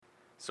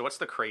So what's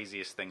the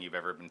craziest thing you've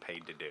ever been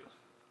paid to do?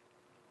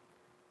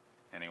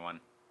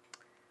 Anyone?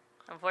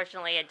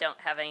 Unfortunately, I don't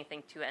have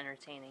anything too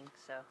entertaining,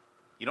 so.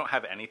 You don't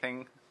have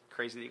anything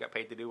crazy that you got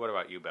paid to do? What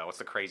about you, Bill? What's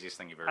the craziest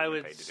thing you've ever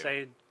been paid to do? I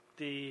would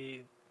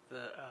say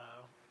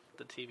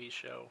the TV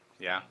show.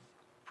 Yeah?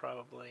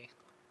 Probably.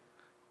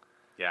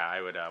 Yeah, I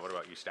would. What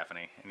about you,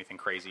 Stephanie? Anything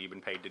crazy you've been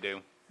paid to do?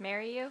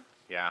 Marry you?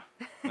 Yeah.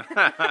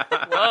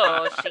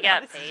 Whoa, she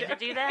got paid to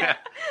do that?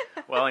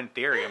 Well, in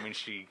theory, I mean,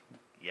 she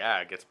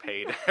gets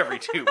paid every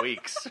 2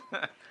 weeks. To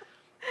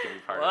be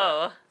part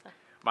of it.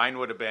 Mine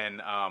would have been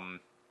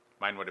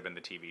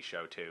the TV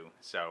show too.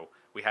 So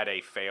we had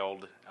a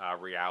failed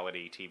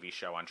reality TV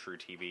show on True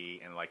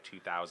TV in like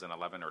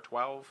 2011 or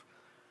 12.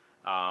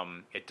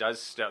 It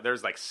does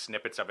there's like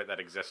snippets of it that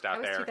exist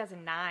out there. That was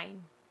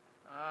 2009.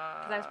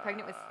 Because I was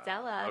pregnant with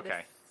Stella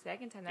the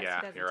second time. That's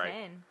 2010. You're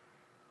right.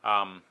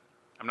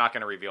 I'm not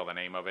going to reveal the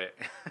name of it.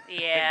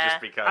 Yeah.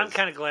 Just because. I'm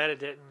kind of glad it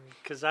didn't,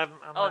 because that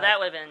would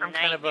have been a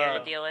nightmare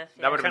to deal with.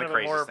 Yeah. That would have been the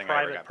kind of a more craziest thing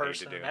I ever private got paid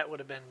to person. do. That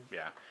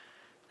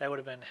would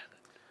have been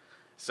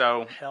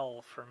So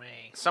hell for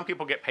me. Some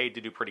people get paid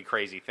to do pretty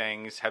crazy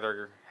things.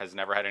 Heather has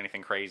never had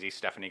anything crazy.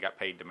 Stephanie got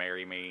paid to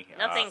marry me.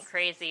 Nothing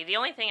crazy. The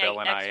only thing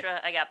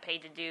I got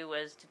paid to do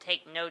was to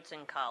take notes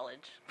in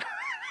college.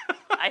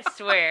 I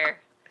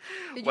swear.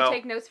 Did you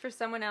take notes for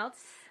someone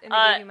else and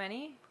they gave you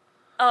money?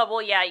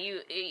 Well, yeah.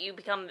 You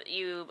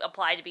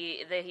apply to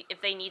be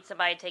if they need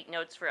somebody to take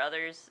notes for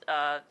others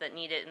that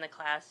need it in the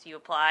class. You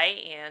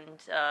apply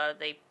and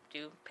they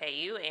do pay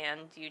you,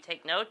 and you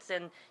take notes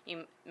and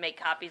you make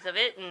copies of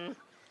it, and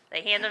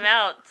they hand them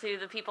out to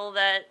the people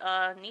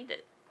that need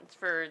it. It's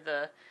for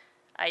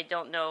I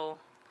don't know.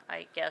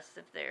 I guess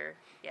if they're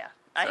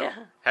So,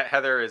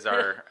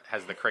 Heather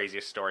has the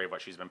craziest story of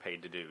what she's been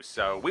paid to do.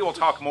 So we will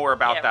talk more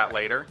about that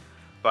later.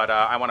 But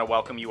I want to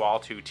welcome you all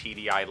to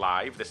TDI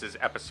Live. This is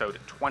episode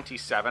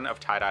 27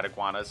 of Tie-Dyed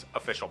Iguana's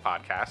official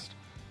podcast.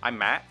 I'm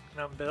Matt.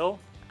 And I'm Bill.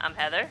 I'm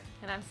Heather.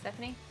 And I'm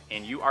Stephanie.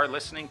 And you are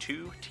listening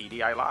to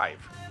TDI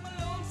Live.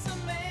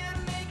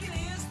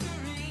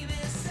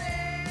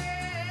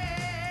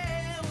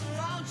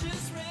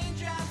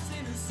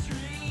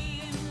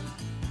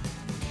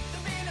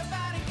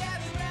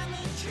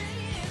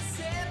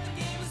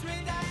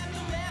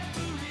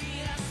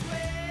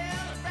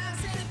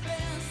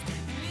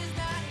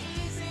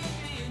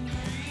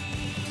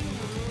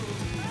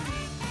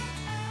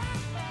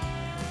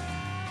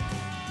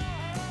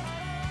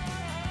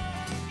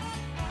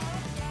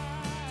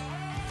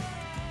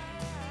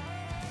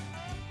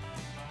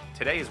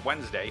 Today is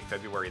Wednesday,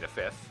 February the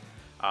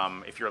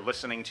 5th. If you're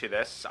listening to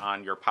this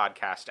on your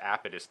podcast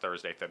app, it is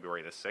Thursday,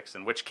 February the 6th,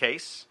 in which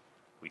case,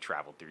 we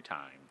traveled through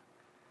time.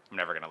 I'm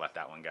never going to let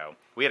that one go.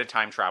 We had a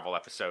time travel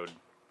episode,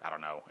 I don't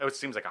know, it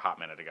seems like a hot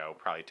minute ago,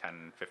 probably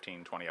 10,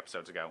 15, 20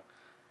 episodes ago.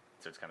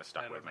 So it's kind of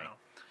stuck with me.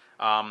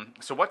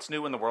 So what's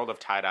new in the world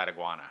of Tie-Dyed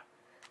Iguana?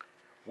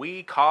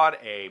 We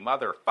caught a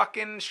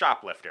motherfucking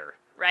shoplifter.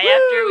 Right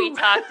after we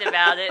talked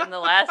about it in the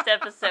last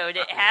episode,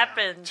 it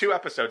happened. 2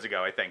 episodes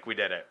ago, I think, we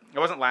did it. It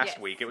wasn't last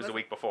week, it was the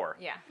week before.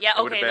 Yeah. Yeah,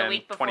 okay, the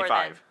week before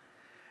 25. then.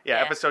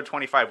 Yeah, episode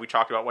 25, we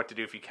talked about what to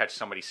do if you catch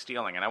somebody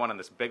stealing. And I went on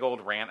this big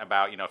old rant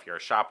about, if you're a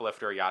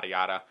shoplifter, yada,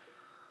 yada.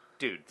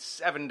 Dude,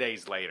 7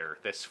 days later,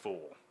 this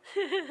fool.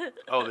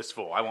 This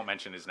fool. I won't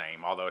mention his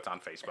name, although it's on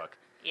Facebook.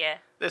 Yeah.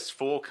 This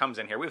fool comes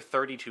in here. We have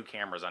 32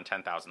 cameras on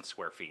 10,000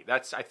 square feet.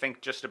 That's, I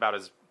think, just about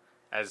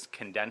as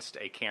condensed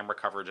a camera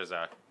coverage as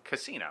a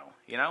casino,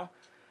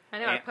 I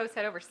know, our post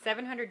had over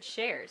 700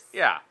 shares.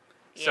 Yeah.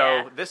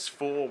 So this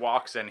fool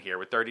walks in here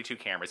with 32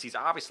 cameras. He's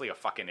obviously a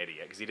fucking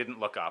idiot because he didn't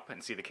look up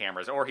and see the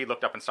cameras, or he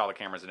looked up and saw the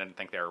cameras and didn't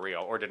think they were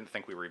real, or didn't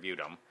think we reviewed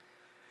them,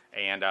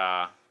 and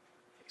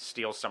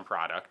steals some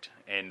product.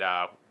 And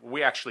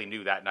we actually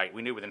knew that night.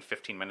 We knew within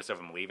 15 minutes of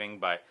him leaving,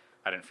 but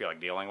I didn't feel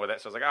like dealing with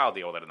it. So I was like, I'll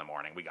deal with it in the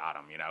morning. We got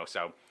him,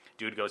 So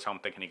dude goes home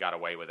thinking he got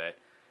away with it.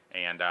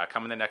 And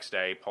coming the next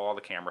day, pull all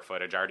the camera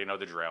footage. I already know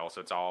the drill,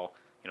 so it's all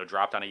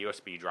dropped on a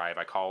USB drive.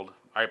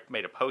 I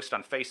made a post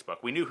on Facebook.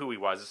 We knew who he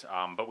was,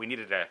 but we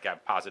needed to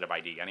get positive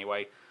ID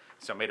anyway.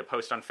 So I made a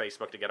post on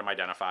Facebook to get him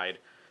identified.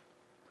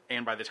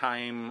 And by the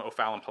time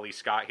O'Fallon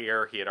police got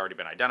here, he had already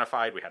been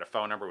identified. We had a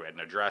phone number, we had an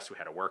address, we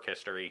had a work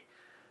history.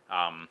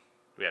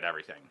 We had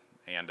everything.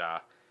 And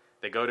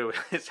they go to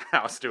his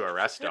house to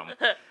arrest him.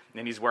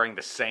 And he's wearing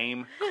the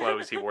same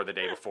clothes he wore the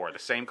day before, the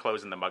same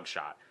clothes in the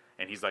mugshot.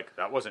 And he's like,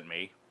 that wasn't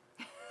me.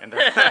 And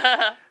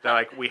they're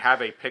like, we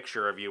have a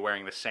picture of you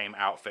wearing the same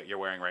outfit you're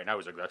wearing right now.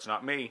 He's like, that's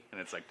not me.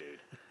 And it's like, dude.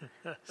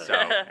 So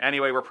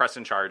anyway, we're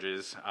pressing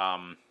charges.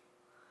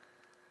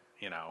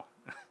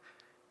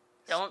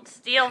 Don't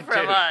steal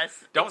from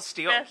us. Don't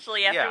steal.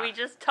 Especially after we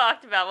just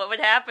talked about what would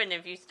happen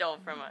if you stole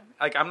from us.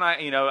 Like, I'm not,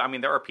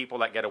 there are people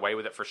that get away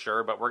with it for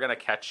sure, but we're going to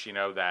catch,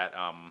 that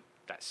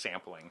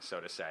sampling,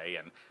 so to say.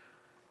 And,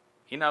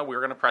 we're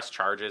going to press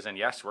charges, and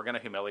yes, we're going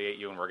to humiliate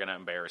you, and we're going to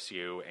embarrass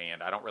you,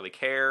 and I don't really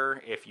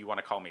care if you want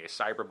to call me a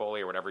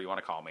cyberbully or whatever you want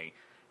to call me.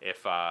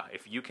 If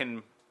you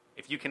can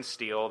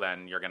steal,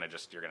 then you're going to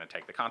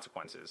take the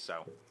consequences.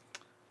 So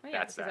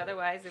that's because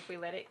otherwise, if we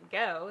let it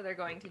go, they're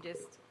going to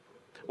just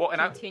Well,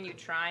 and continue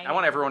trying. I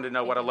want everyone to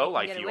know what a thinking they can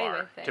lowlife get you away are,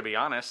 with it. to be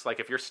honest. Like,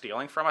 if you're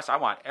stealing from us, I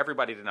want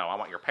everybody to know. I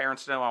want your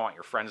parents to know. I want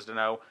your friends to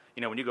know.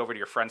 You know, when you go over to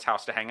your friend's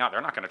house to hang out,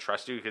 they're not going to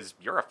trust you because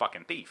you're a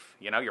fucking thief.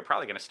 You know, you're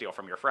probably going to steal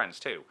from your friends,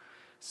 too.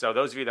 So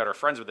those of you that are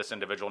friends with this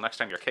individual, next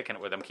time you're kicking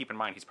it with him, keep in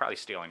mind he's probably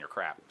stealing your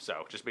crap.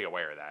 So just be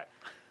aware of that.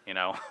 You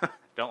know,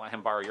 don't let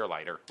him borrow your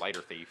lighter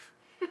thief.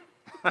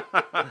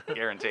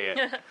 Guarantee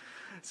it.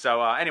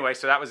 So anyway,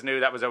 so that was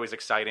new. That was always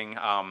exciting.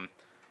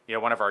 You know,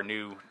 one of our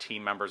new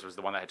team members was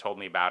the one that had told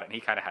me about it, and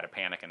he kind of had a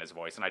panic in his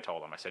voice. And I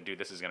told him, I said, dude,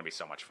 this is going to be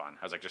so much fun.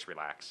 I was like, just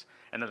relax.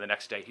 And then the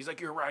next day, he's like,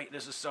 you're right,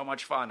 this is so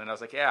much fun. And I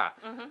was like, yeah.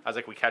 Mm-hmm. I was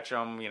like, we catch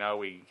them, you know,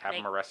 we have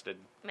them arrested.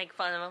 Make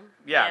fun of them.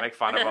 Yeah, make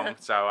fun of them.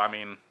 So, I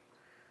mean,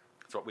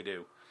 that's what we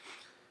do.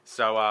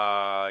 So,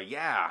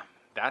 yeah,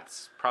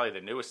 that's probably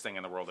the newest thing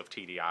in the world of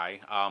TDI.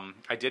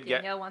 I did get...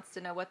 Danielle wants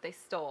to know what they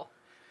stole.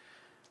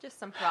 Just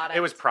some product.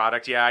 It was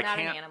product, yeah. Not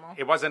an animal.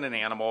 It wasn't an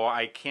animal.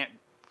 I can't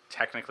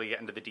technically get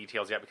into the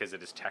details yet because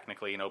it is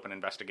technically an open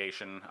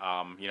investigation,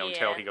 you know,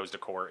 until he goes to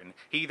court. And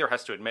he either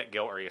has to admit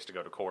guilt or he has to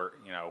go to court,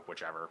 you know,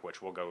 whichever,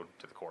 which we'll go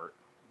to the court,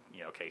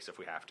 you know, case if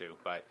we have to.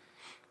 But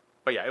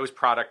yeah, it was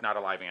product, not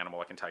a live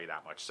animal, I can tell you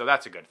that much. So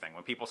that's a good thing.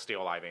 When people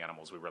steal live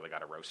animals, we really got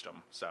to roast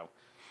them. So,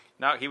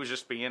 no, he was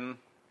just being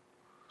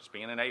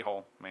an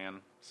a-hole,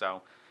 man.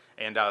 So,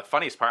 and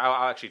funniest part,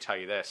 I'll actually tell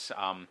you this.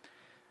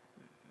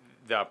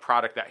 The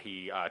product that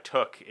he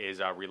took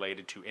is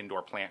related to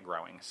indoor plant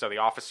growing. So the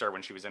officer,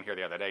 when she was in here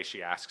the other day,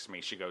 she asks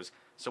me, she goes,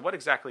 so what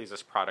exactly is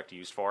this product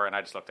used for? And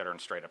I just looked at her and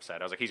straight up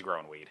said, I was like, he's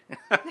growing weed. She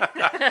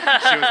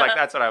was like,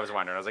 that's what I was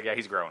wondering. I was like, yeah,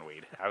 he's growing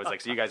weed. I was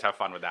like, so you guys have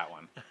fun with that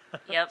one.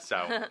 Yep.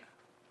 So,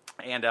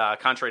 and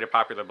contrary to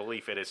popular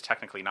belief, it is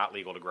technically not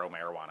legal to grow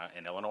marijuana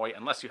in Illinois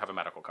unless you have a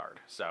medical card.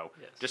 So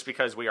just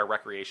because we are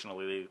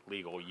recreationally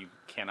legal, you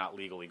cannot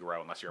legally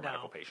grow unless you're a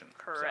medical patient.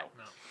 Correct.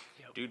 So,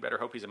 dude better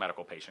hope he's a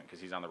medical patient because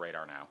he's on the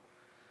radar now.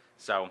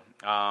 So,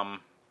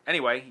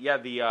 anyway, yeah,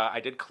 I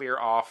did clear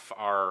off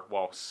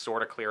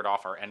sort of cleared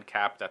off our end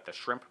cap that the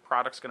shrimp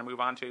product's going to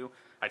move on to.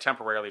 I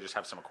temporarily just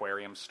have some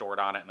aquariums stored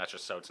on it, and that's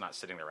just so it's not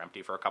sitting there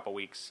empty for a couple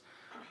weeks.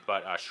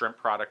 But shrimp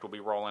product will be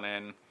rolling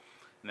in.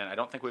 And then I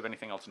don't think we have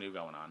anything else new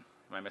going on.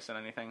 Am I missing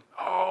anything?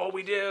 Oh,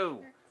 we do.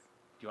 Do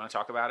you want to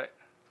talk about it?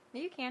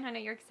 You can. I know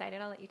you're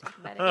excited. I'll let you talk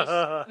about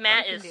it.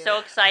 Matt is so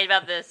excited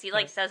about this. He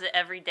says it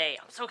every day.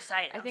 I'm so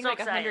excited. I think so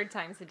 100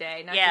 times a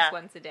day, not just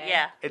once a day.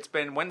 Yeah. It's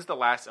been, when's the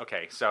last,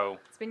 okay, so.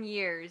 It's been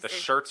years. The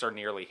shirts are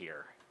nearly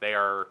here. They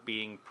are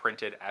being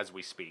printed as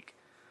we speak.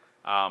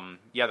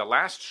 Yeah, the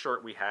last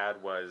shirt we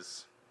had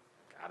was,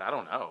 God, I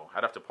don't know.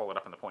 I'd have to pull it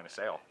up in the point of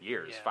sale.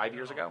 Years. 5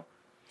 years ago?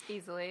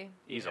 Easily.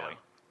 Yeah.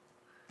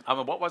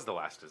 What was the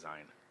last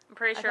design? I'm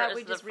pretty sure it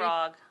was the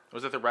frog.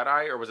 Was it the red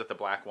eye or was it the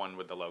black one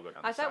with the logo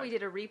down the side? I thought we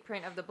did a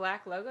reprint of the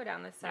black logo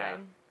down the side.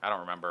 Yeah. I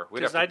don't remember.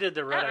 Because I did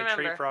the red eye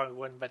tree frog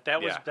one, but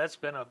that's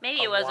been a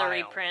maybe a it was while. a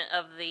reprint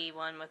of the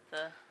one with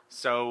the.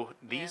 So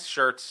these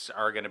shirts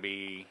are going to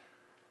be.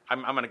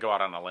 I'm going to go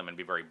out on a limb and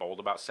be very bold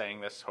about saying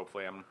this.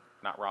 Hopefully, I'm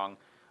not wrong.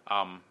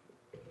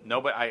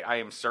 No, but I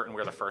am certain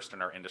we're the first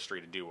in our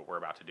industry to do what we're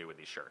about to do with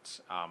these shirts.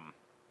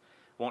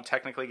 Won't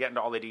technically get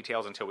into all the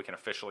details until we can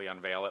officially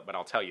unveil it, but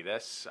I'll tell you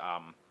this.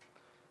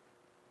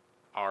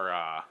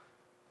 Our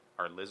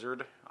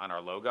lizard on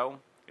our logo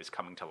is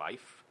coming to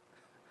life.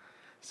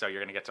 So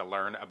you're going to get to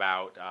learn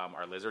about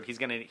our lizard.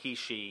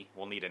 She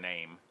will need a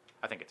name.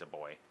 I think it's a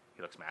boy.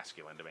 He looks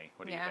masculine to me.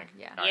 What do you think?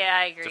 Yeah. Right. Yeah,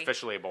 I agree. It's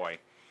officially a boy.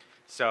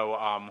 So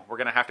we're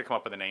going to have to come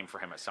up with a name for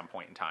him at some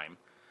point in time.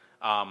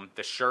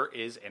 The shirt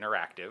is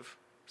interactive.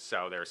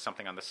 So there's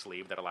something on the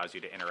sleeve that allows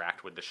you to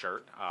interact with the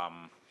shirt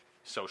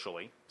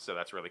socially. So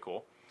that's really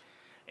cool.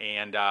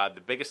 And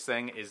the biggest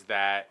thing is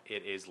that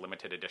it is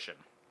limited edition.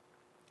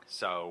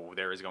 So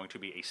there is going to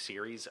be a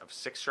series of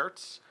 6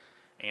 shirts,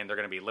 and they're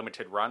going to be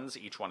limited runs.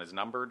 Each one is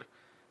numbered.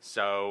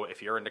 So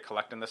if you're into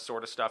collecting this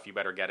sort of stuff, you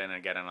better get in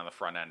on the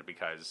front end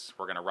because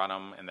we're going to run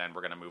them, and then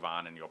we're going to move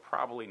on, and you'll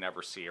probably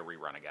never see a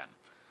rerun again.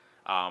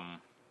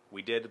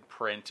 We did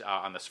print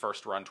on this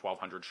first run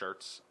 1,200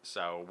 shirts,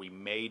 so we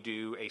may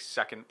do a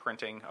second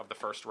printing of the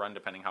first run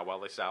depending how well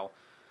they sell,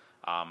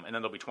 and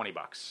then there'll be $20.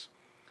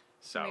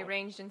 So we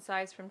ranged in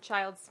size from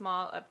child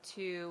small up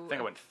to. I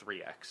think I went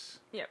 3X.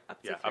 Yep,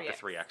 up to 3X. Up to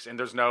 3X. And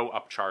there's no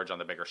upcharge on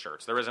the bigger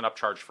shirts. There is an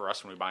upcharge for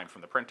us when we buy them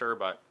from the printer,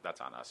 but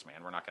that's on us,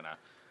 man. We're not going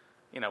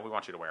to, we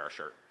want you to wear our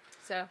shirt.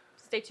 So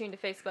stay tuned to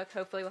Facebook.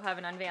 Hopefully we'll have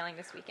an unveiling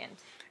this weekend.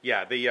 Yeah,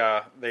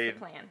 That's the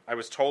plan. I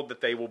was told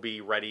that they will be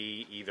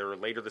ready either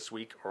later this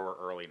week or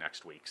early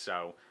next week.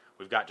 So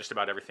we've got just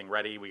about everything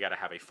ready. We got to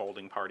have a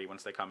folding party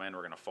once they come in.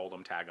 We're going to fold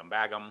them, tag them,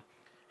 bag them.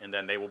 And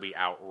then they will be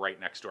out right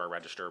next to our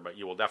register, but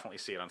you will definitely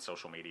see it on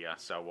social media.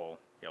 So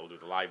we'll do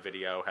the live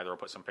video. Heather will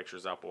put some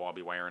pictures up. We'll all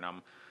be wearing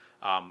them.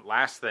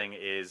 Last thing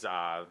is,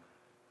 I'm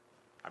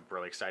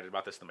really excited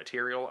about this. The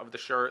material of the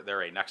shirt.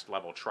 They're a next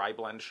level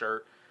tri-blend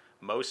shirt.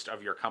 Most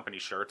of your company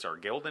shirts are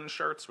Gildan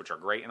shirts, which are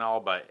great and all,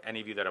 but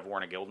any of you that have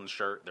worn a Gildan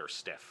shirt, they're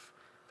stiff.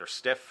 They're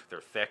stiff.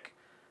 They're thick.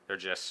 They're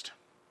just,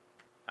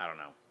 I don't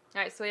know.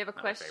 All right, so we have a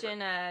question.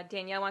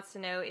 Danielle wants to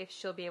know if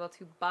she'll be able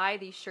to buy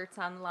these shirts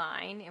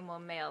online and we'll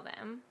mail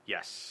them.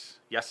 Yes.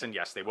 Yes and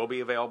yes. They will be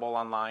available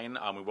online.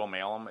 We will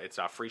mail them. It's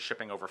free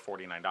shipping over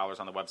 $49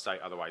 on the website.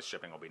 Otherwise,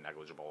 shipping will be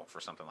negligible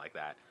for something like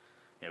that.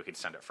 We could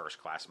send it first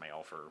class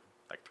mail for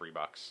like $3.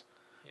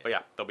 Yeah. But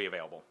yeah, they'll be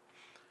available.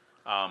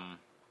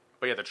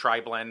 But yeah, the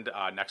Tri-Blend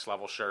Next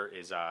Level shirt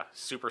is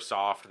super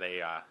soft.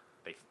 I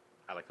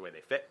like the way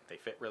they fit. They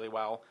fit really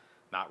well.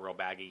 Not real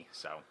baggy.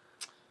 So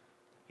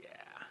yeah.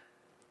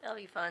 That'll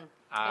be fun.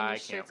 And your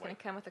shirt's going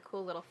to come with a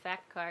cool little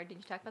fact card. Did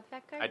you talk about the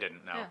fact card? I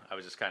didn't, no. I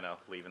was just kind of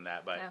leaving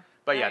that. But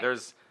yeah,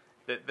 right.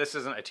 This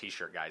isn't a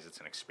t-shirt, guys.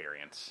 It's an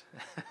experience.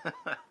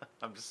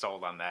 I'm just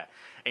sold on that.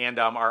 And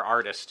our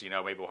artist,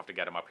 maybe we'll have to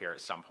get him up here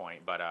at some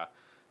point. But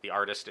the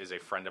artist is a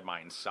friend of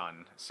mine's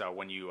son. So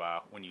when you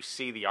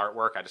see the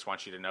artwork, I just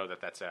want you to know that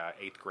that's a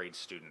 8th grade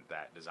student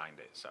that designed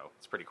it. So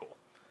it's pretty cool.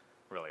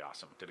 Really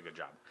awesome. Did a good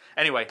job.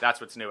 Anyway,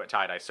 that's what's new at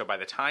Tie Dye. So by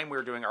the time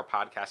we're doing our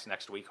podcast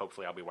next week,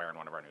 hopefully I'll be wearing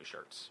one of our new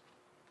shirts.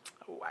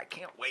 Oh, I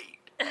can't wait.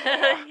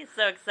 He's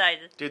so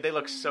excited. Dude, they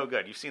look so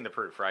good. You've seen the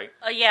proof, right?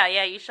 Oh,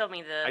 yeah, you showed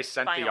me the I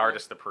sent final. the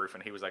artist the proof,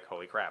 and he was like,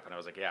 holy crap. And I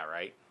was like, yeah,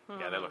 right?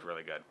 Yeah, they look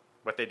really good.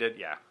 What they did,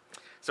 yeah.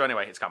 So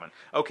anyway, it's coming.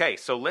 Okay,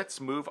 so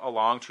let's move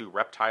along to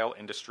reptile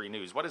industry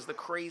news. What is the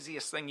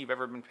craziest thing you've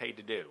ever been paid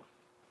to do?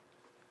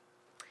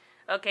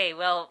 Okay,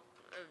 well...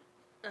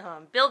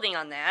 building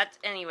on that,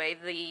 anyway,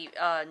 the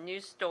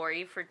news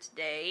story for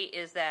today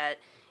is that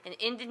in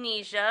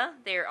Indonesia,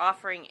 they're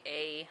offering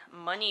a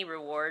money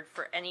reward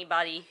for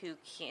anybody who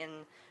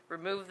can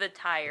remove the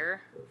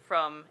tire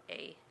from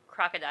a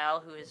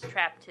crocodile who has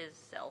trapped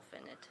himself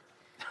in it.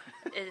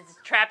 It's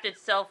trapped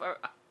itself, or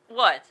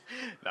what?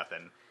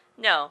 Nothing.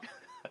 No.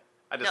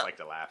 I just like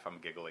to laugh. I'm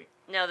giggly.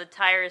 No, the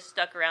tire is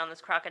stuck around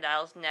this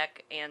crocodile's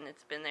neck, and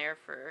it's been there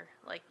for,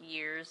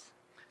 years.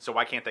 So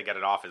why can't they get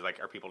it off?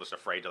 Are people just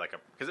afraid to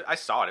because I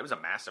saw it. It was a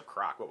massive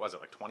croc. What was it,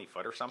 20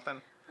 foot or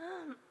something?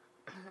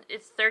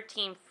 It's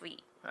 13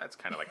 feet. That's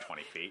kind of like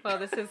 20 feet. Well,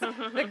 this is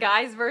the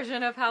guy's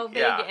version of how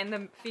big and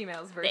the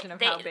female's version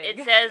of how big.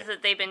 It says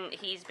that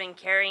he's been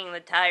carrying the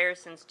tire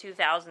since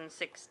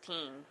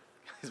 2016.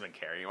 He's been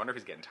carrying. I wonder if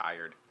he's getting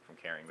tired from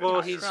carrying the tire.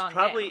 Well, he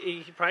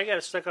probably got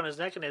it stuck on his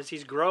neck, and as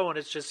he's growing,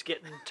 it's just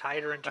getting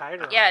tighter and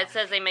tighter. Yeah, it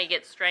says they may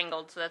get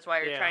strangled, so that's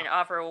why you're trying to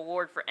offer a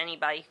reward for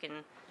anybody who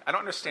can... I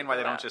don't understand why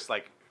they don't just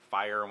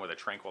fire him with a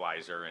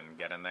tranquilizer and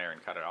get in there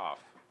and cut it off.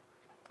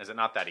 Is it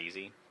not that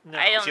easy? No.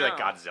 I don't know. Is he like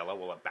Godzilla?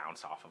 Will it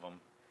bounce off of him?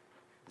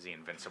 Is he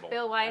invincible?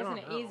 Bill, why isn't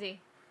it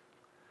easy?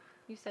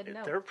 You said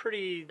no. They're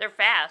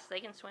fast. They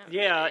can swim.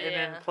 Yeah, and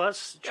then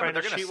plus trying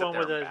to shoot one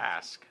with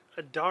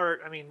a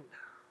dart. I mean,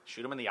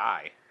 shoot him in the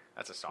eye.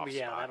 That's a soft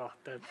spot.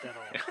 That'll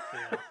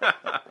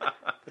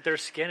But their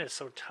skin is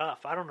so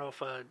tough. I don't know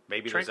if a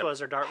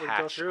tranquilizer dart would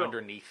go through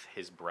underneath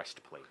his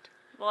breastplate.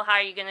 Well, how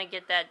are you going to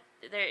get that?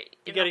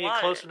 You got to get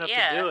close enough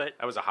to do it.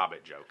 That was a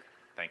Hobbit joke.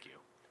 Thank you.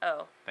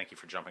 Oh. Thank you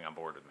for jumping on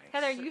board with me.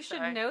 Heather, you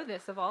should know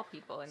this of all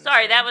people.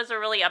 Sorry, that was a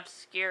really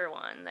obscure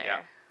one there.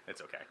 Yeah,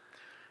 it's okay.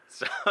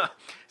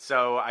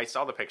 So I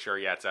saw the picture.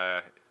 Yeah, it's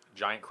a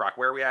giant croc.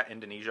 Where are we at?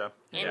 Indonesia?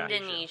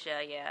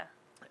 Indonesia, yeah.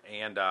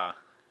 And,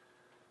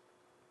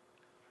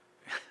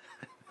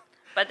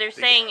 but they're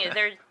saying,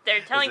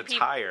 they're telling people...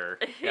 tire.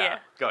 Yeah,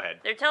 go ahead.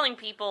 They're telling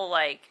people,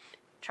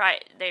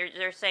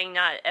 they're saying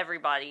not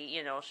everybody,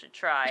 should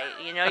try.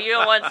 You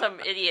don't want some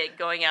idiot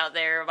going out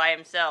there by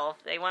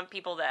himself. They want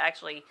people that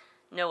actually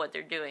know what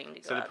they're doing.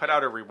 So they put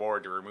out a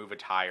reward to remove a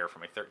tire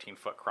from a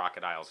 13-foot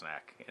crocodile's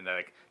neck. And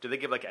do they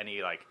give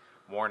any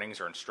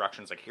warnings or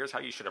instructions? Here's how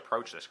you should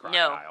approach this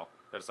crocodile. No.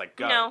 They're just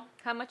go. No.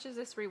 How much is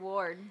this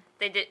reward?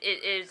 It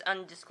is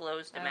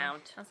undisclosed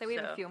amount. I'll say we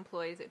have a few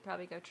employees that'd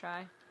probably go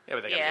try. Yeah,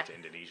 but they gotta get to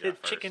Indonesia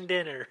first. Chicken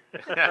dinner.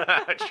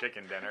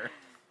 Chicken dinner.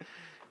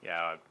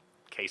 Yeah.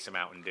 Case of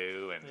Mountain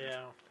Dew and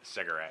a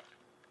cigarette.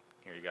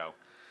 Here you go.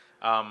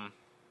 I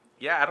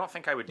don't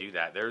think I would do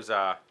that.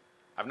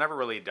 I've never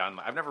really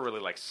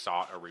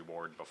sought a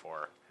reward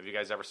before. Have you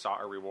guys ever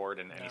sought a reward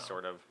in any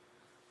sort of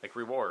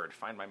reward?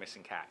 Find my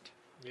missing cat.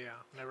 Yeah,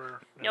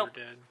 never nope.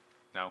 did.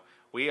 No,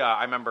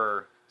 I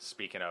remember,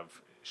 speaking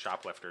of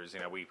shoplifters,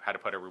 we had to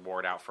put a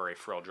reward out for a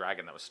frilled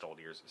dragon that was stolen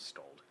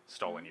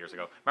years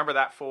ago. Remember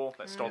that fool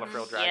that stole the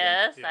frilled dragon?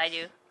 Yes, I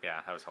do. Yeah,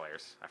 that was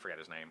hilarious. I forget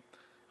his name.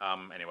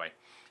 Anyway,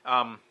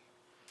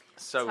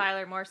 so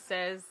Tyler Morse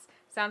says,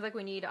 sounds like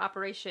we need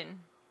Operation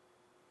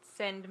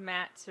Send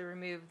Matt to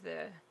remove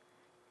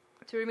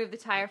the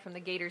tire from the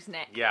gator's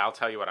neck. Yeah, I'll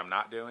tell you what I'm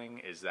not doing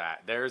is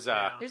that there's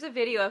a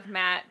video of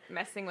Matt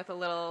messing with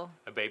a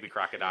baby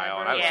crocodile.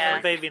 And I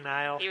was baby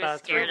Nile. He was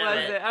scared of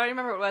it. I don't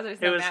remember what it was.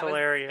 It was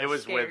hilarious. It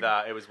was with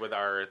the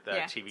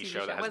TV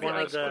show that has one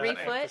of the 3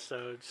 foot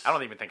episodes. I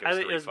don't even think it was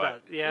 3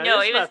 foot. No,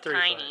 it was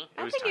tiny.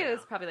 I think it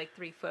was probably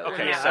 3 foot.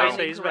 Okay, so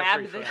he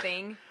grabbed the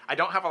thing. I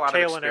don't have a lot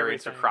of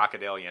experience with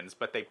crocodilians,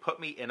 but they put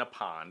me in a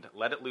pond,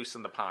 let it loose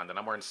in the pond, and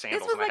I'm wearing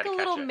sandals. This was and I had to a catch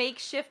little it.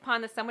 makeshift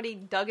pond that somebody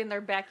dug in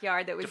their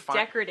backyard that was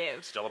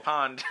decorative. Still a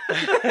pond.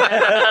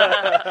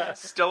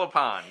 Still a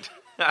pond.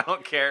 I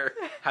don't care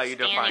how you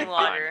define Standing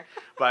water.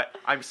 fun. But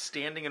I'm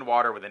standing in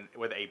water with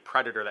a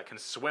predator that can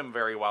swim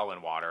very well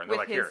in water, and they're with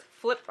like, his here,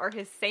 flip or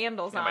his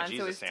sandals Yeah, my on, so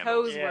Jesus his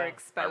sandals. toes Yeah. were my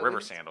exposed.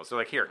 river sandals. They're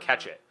like, here,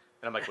 catch it.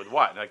 And I'm like, with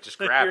what? And they're like, just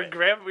grab it. Just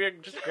grab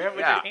it with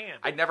Yeah, your hand.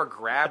 I'd never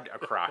grabbed a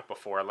croc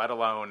before, let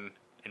alone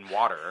in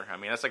water. I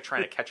mean, that's like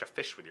trying to catch a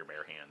fish with your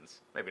bare hands.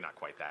 Maybe not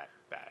quite that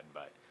bad,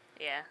 but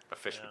Yeah. a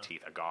fish with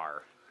teeth, a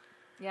gar.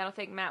 Yeah, I don't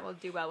think Matt will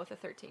do well with a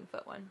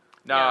 13-foot one.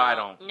 No, I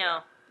don't. No.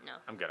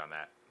 I'm good on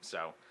that.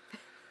 So,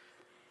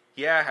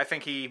 yeah, I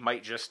think he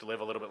might just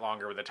live a little bit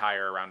longer with a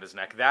tire around his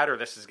neck. That, or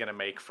this is going to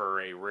make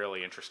for a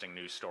really interesting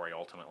news story.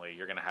 Ultimately,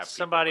 you're going to have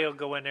Somebody will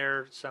go in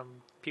there. Some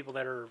people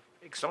that are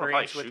someone will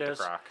probably experienced with shoot the this,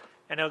 croc.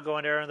 and they'll go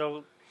in there and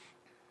they'll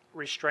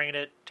restrain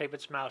it, tape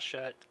its mouth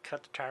shut,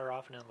 cut the tire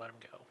off, and then let him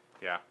go.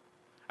 Yeah,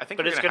 I think.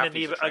 But you're it's going going to to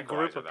need use a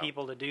group tranquilizer, of though.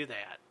 people to do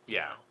that. you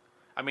Yeah. know.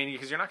 I mean,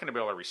 because you're not going to be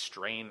able to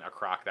restrain a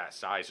croc that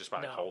size just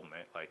by No. holding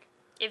it. Like,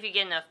 If you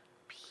get enough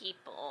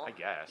people. I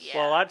guess. Yeah.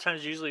 Well, a lot of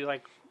times, usually,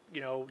 like,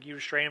 you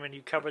restrain them and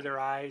you cover their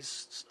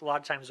eyes. A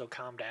lot of times they'll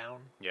calm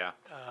down. Yeah.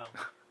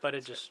 But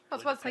it just. Well,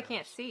 suppose they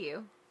can't see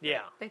you.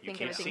 Yeah. They think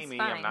can't everything's see me,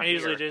 I'm fine. not And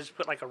usually here. just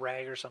put like a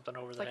rag or something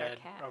over their like our head,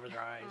 cat. over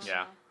their eyes.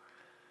 Yeah.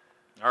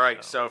 All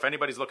right. So if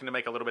anybody's looking to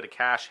make a little bit of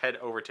cash, head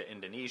over to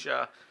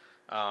Indonesia.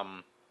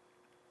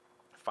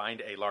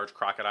 Find a large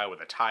crocodile with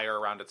a tire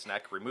around its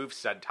neck. Remove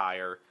said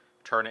tire.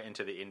 Turn it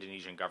into the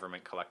Indonesian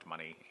government. Collect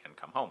money and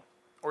come home.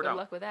 Or Good don't.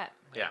 luck with that.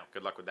 Yeah.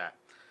 Good luck with that.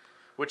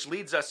 Which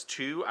leads us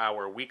to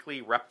our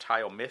weekly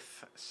reptile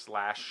myth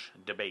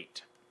 /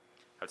 debate.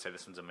 I would say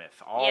this one's a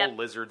myth. All Yep.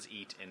 lizards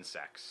eat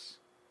insects.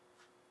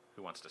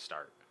 Who wants to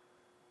start?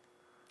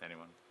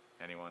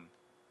 Anyone?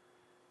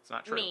 It's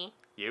not true. Me.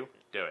 You?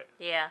 Do it.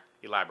 Yeah.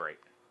 Elaborate.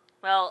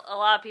 Well, a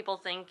lot of people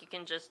think you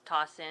can just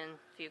toss in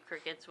a few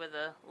crickets with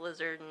a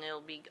lizard and it'll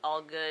be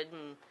all good,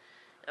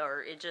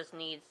 or it just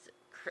needs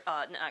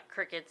not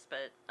crickets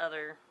but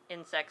other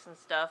insects and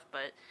stuff.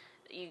 But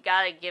you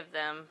gotta give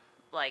them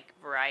like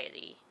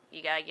variety.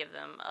 You gotta give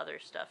them other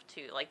stuff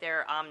too. Like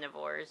they're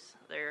omnivores.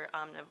 They're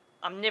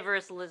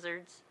omnivorous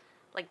lizards,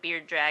 like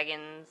bearded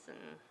dragons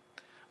and.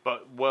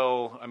 But,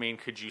 well, I mean,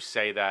 could you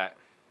say that...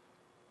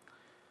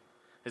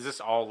 Is this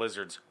all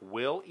lizards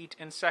will eat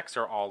insects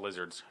or all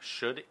lizards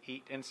should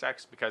eat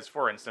insects? Because,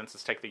 for instance,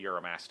 let's take the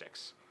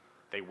Uromastyx.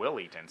 They will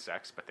eat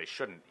insects, but they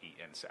shouldn't eat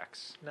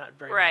insects. Not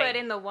very Right. But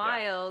in the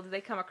wild,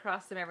 they come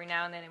across them every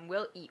now and then and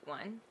will eat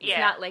one. It's Yeah.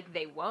 not like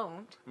they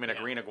won't. I mean, a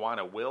green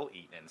iguana will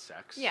eat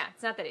insects. Yeah,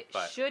 it's not that it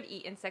But- should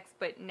eat insects,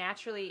 but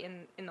naturally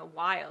in the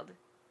wild,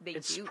 they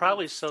It's do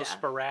probably eat so stuff.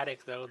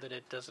 sporadic, though, that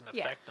it doesn't affect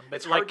Yeah. them. But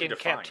It's like hard to in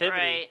define. captivity,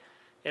 Right.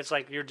 it's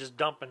like you're just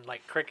dumping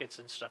like crickets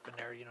and stuff in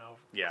there, Yeah.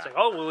 It's like,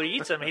 oh, well, he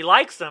eats them. He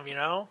likes them,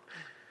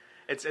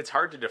 It's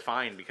hard to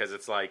define because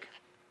it's like,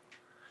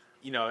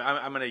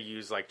 I'm going to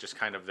use like just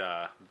kind of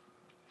the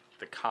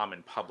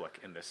common public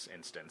in this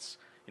instance.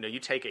 You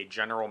take a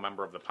general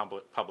member of the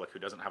public who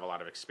doesn't have a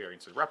lot of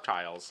experience with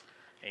reptiles,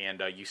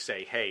 and you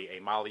say, hey,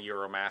 a Molly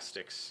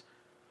Uromastyx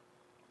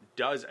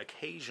does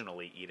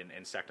occasionally eat an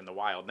insect in the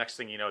wild. Next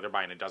thing you know, they're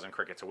buying a dozen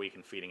crickets a week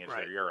and feeding it to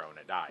Right. their Euro, and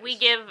it dies. We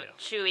give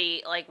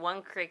Chewy like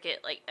one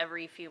cricket like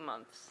every few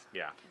months.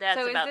 Yeah. That's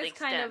so about is the this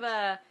extent. kind of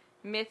a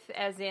myth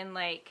as in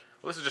like...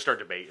 Well, this is just our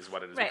debate, is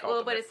what it is. We Right, call well,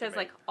 the but myth it says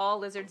debate. like all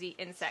lizards eat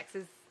insects.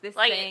 Is this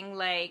Like- saying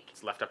like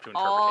It's left up to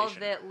all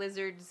interpretation. that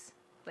lizards,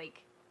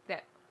 like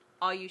that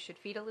all you should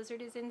feed a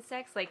lizard is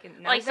insects? Like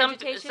no like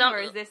vegetation? Or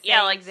is this yeah,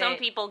 saying like some that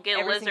people get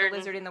a every lizard, single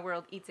lizard in the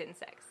world eats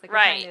insects? Like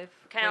right? What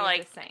Kind of what is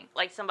like this saying?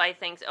 like somebody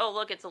thinks, oh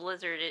look, it's a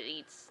lizard, it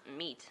eats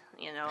meat.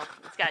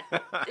 It's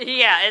got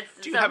yeah.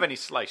 It's Do you have any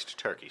sliced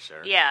turkey,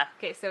 sir? Yeah.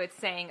 Okay, so it's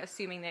saying,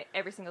 assuming that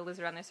every single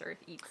lizard on this earth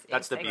eats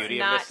That's the insects, beauty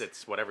not, of this.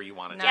 It's whatever you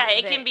want to do. Yeah, Not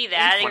it that- can be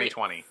that. It can-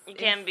 2020. It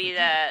can be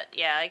that.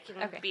 Yeah, it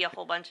can Okay. be a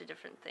whole bunch of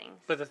different things.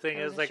 But the thing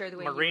I is, wasn't like sure the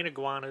way you marine were-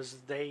 iguanas,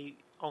 they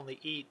only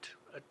eat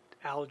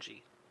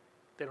algae.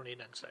 They don't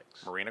eat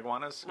insects. Marine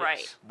iguanas?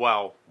 Right.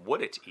 Well,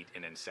 would it eat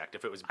an insect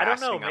if it was I don't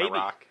basking know. on Maybe a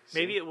rock?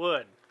 maybe it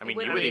would. I mean,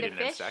 Would you it would eat eat a an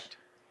fish? insect.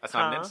 That's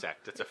not an Huh?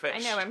 insect. It's a fish. I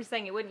know. I'm just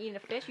saying it wouldn't eat a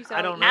fish. You saw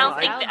I don't it know. I don't eat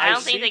think I- th- algae. I don't I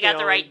think see they got the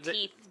they right always-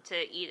 teeth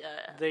to eat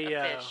a They,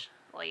 fish.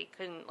 Like you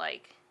couldn't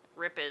like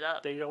rip it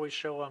up. They always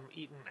show them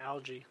eating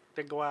algae.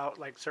 They go out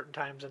like certain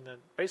times and then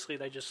basically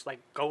they just like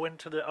go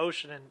into the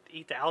ocean and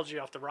eat the algae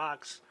off the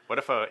rocks. What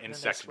if an they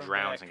insect swim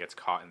drowns back. and gets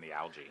caught in the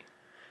algae?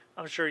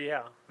 I'm sure,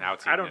 yeah. Now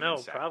it's I eating don't an know,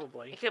 insect.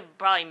 probably. You could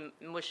probably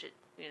mush it.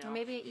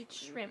 Maybe it eats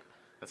shrimp.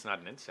 That's not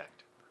an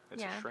insect. It's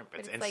Yeah, a shrimp.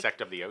 but It's it's insect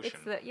like- of the ocean.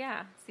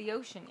 It's the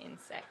ocean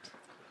insect.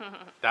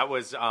 That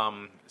was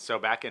so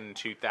back in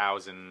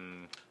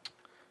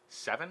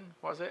 2007,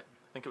 was it?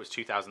 I think it was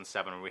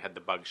 2007 when we had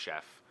the bug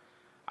chef.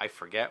 I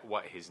forget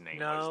what his name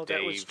No, was. that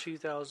Dave. was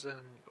 2000.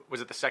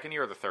 Was it the second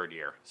year or the third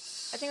year?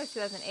 I think it was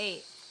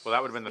 2008. Well,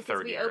 that would have been the because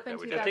third we year opened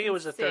that we did. I think it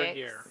was the third 2006,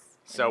 year.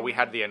 So and we then-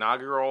 had the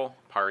inaugural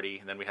party,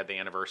 and then we had the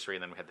anniversary,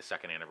 and then we had the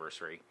second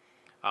anniversary.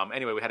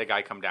 Anyway, we had a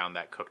guy come down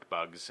that cooked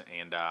bugs,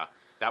 and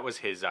that was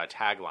his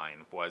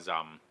tagline, was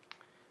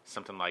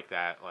something like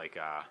that, like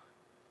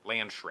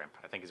land shrimp,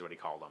 I think is what he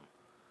called them.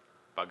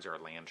 Bugs are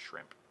land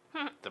shrimp.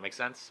 Does that make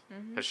sense?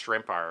 Because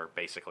shrimp are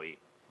basically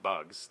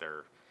bugs.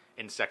 They're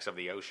insects of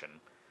the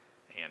ocean.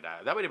 And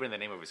that would have been the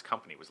name of his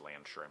company, was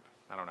Land Shrimp.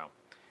 I don't know.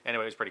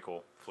 Anyway, it was pretty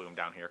cool. Flew him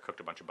down here, cooked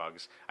a bunch of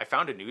bugs. I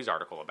found a news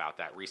article about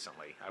that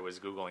recently. I was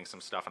Googling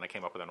some stuff, and I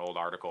came up with an old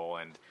article,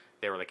 and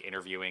they were, like,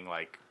 interviewing,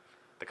 like,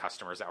 the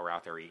customers that were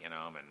out there eating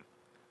them, and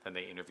then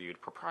they interviewed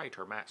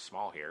proprietor Matt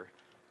Small here.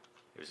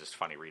 It was just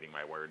funny reading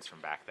my words from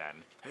back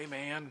then. Hey,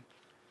 man.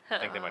 I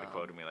think they might have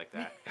quoted me like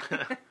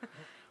that.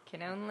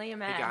 Can only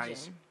imagine. Hey,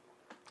 guys.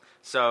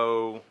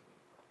 So,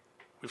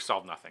 we've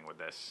solved nothing with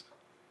this.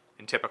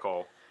 In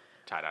typical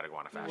tie-dye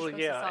iguana fashion. Well, supposed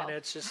to yeah, solve? and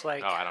it's just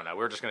like Oh, I don't know.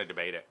 We're just going to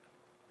debate it.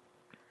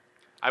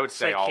 I would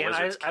say Like, all can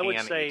I- lizards I would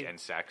can say- eat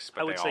insects,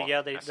 but I would they say all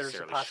yeah, there's a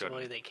necessarily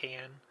possibility shouldn't. they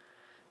can.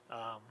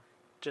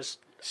 Just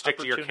Stick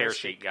to your care opportunistic-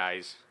 sheet,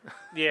 guys.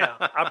 Yeah,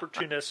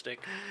 opportunistic.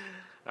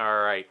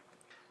 All right.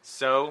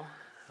 So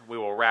we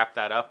will wrap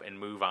that up and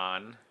move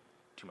on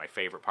to my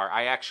favorite part.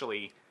 I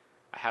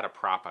had a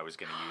prop I was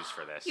going to use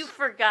for this. You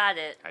forgot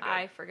it. I did.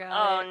 I forgot.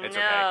 Oh, it. It's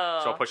no. okay.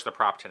 So I'll push the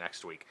prop to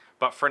next week.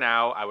 But for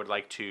now, I would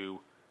like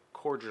to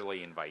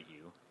cordially invite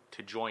you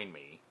to join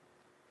me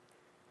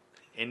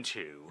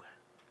into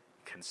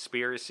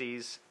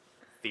conspiracies,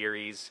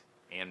 theories,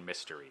 and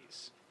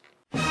mysteries.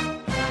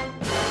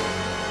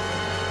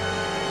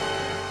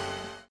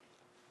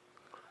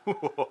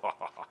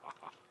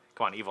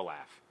 Come on, evil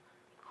laugh.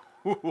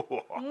 The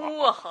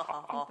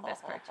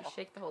best part, you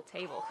shake the whole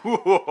table.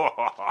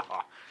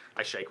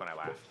 I shake when I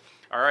laugh.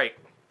 All right.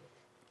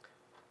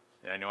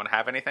 Did anyone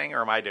have anything,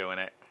 or am I doing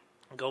it?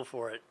 Go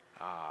for it.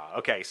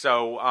 Okay,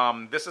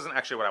 so this isn't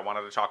actually what I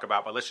wanted to talk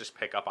about, but let's just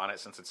pick up on it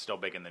since it's still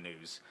big in the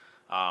news.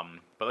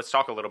 But let's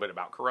talk a little bit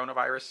about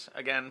coronavirus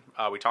again.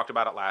 We talked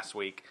about it last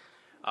week,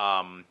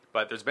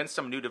 but there's been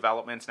some new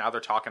developments. Now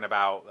they're talking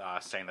about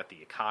saying that the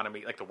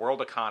economy, like the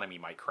world economy,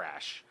 might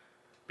crash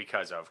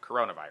because of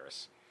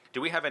coronavirus. Do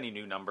we have any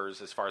new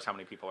numbers as far as how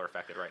many people are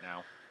affected right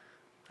now?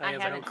 I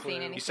have haven't no seen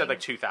clue. any. You said like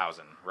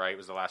 2,000, right?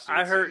 Was the last I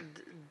you'd heard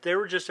seen. there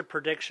were just a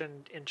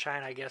prediction in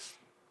China. I guess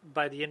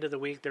by the end of the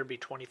week there'd be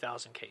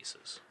 20,000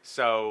 cases.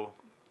 So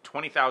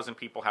 20,000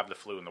 people have the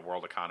flu and the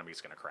world economy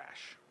is going to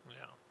crash. Yeah.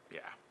 Yeah,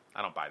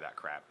 I don't buy that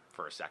crap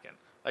for a second.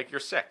 Like, you're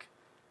sick.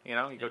 You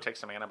know, you go take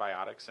some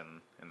antibiotics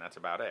and that's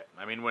about it.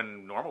 I mean,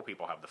 when normal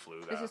people have the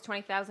flu, This is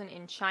 20,000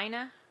 in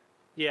China.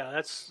 Yeah,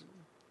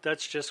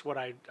 that's just what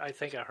I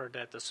think I heard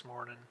that this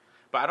morning.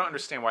 but I don't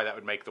understand why that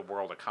would make the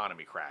world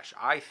economy crash.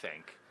 I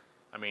think,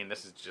 I mean,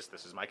 this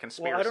is my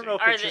conspiracy. Well, I don't know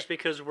if Are it's they- just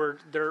because we're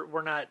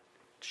not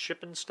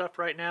shipping stuff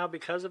right now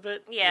because of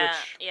it. Yeah,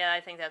 which, yeah,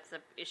 I think that's the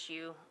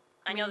issue.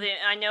 I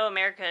know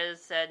America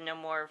has said no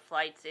more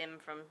flights in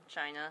from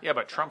China. Yeah,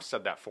 but Trump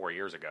said that 4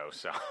 years ago,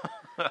 so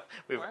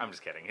I'm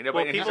just kidding. You know,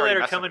 well, but he's people already that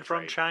are messing coming with from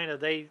trade. China,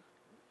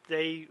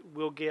 they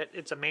will get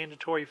it's a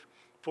mandatory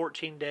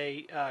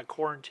 14-day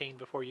quarantine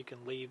before you can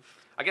leave.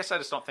 I guess I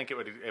just don't think it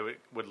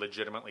would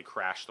legitimately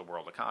crash the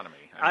world economy.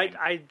 I mean,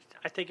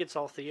 I think it's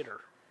all theater.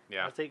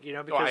 yeah. I think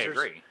because I there's,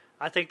 agree.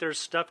 I think there's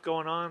stuff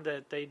going on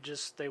that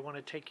they want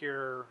to take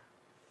your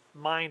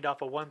mind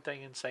off of one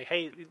thing and say,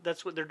 hey,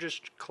 that's what they're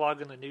just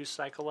clogging the news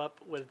cycle up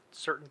with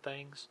certain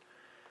things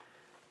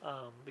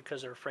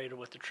because they're afraid of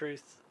what the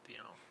truth.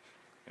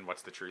 And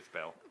what's the truth,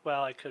 Bill?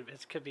 Well, it could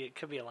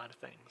be a lot of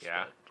things.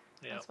 Yeah.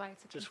 But, yeah. That's why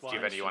it's a Just Do you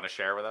have any you want to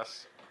share with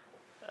us?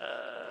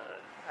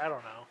 I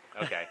don't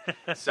know. Okay.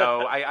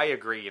 So I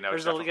agree. You know,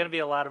 There's it's going to be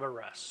a lot of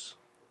arrests.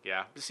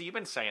 yeah. See, you've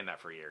been saying that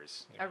for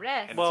years,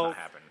 arrest. and Well, it's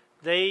not happened.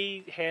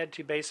 They had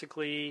to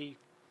basically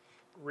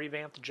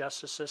revamp the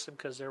justice system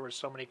because there were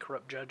so many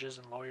corrupt judges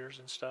and lawyers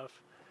and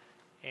stuff,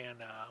 and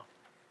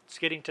it's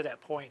getting to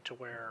that point to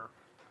where,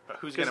 But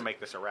who's going to make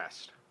this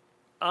arrest?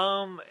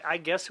 I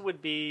guess it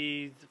would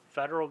be the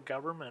federal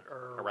government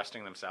or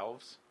Arresting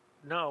themselves?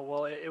 no.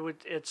 Well,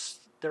 it's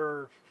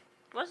they're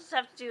What does this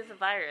have to do with the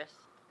virus?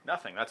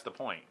 Nothing. That's the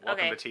point.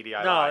 Welcome Okay. to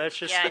TDI no. Live. That's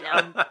just Yeah,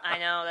 I know. I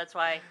know. That's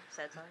why I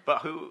said something. But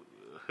who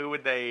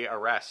would they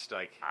arrest?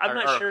 Like, I'm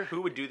not sure.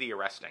 Who would do the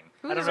arresting?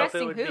 Who's I don't know if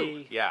it arresting would who?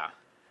 be Yeah.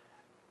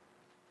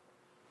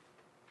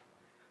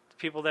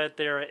 people that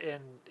that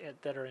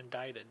are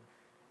indicted,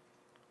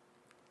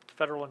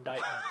 federal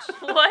indictments.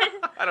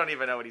 What? I don't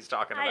even know what he's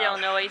talking about. I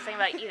don't know what he's saying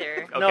about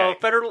either. Okay. No,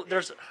 federal.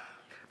 There's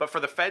But for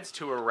the feds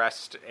to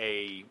arrest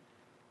a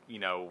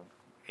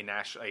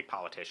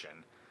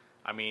politician,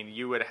 I mean,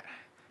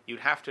 you'd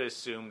have to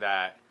assume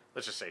that,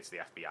 let's just say it's the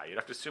FBI. You'd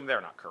have to assume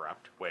they're not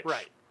corrupt, which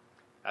right.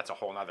 that's a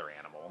whole other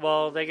animal.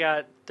 Well,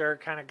 they're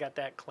kind of got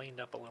that cleaned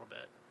up a little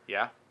bit.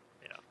 Yeah.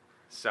 Yeah.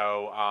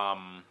 So,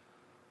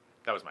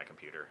 that was my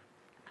computer.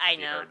 I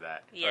You know. heard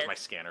that. That Yes. was my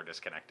scanner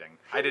disconnecting.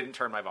 I didn't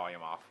turn my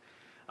volume off.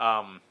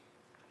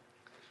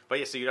 But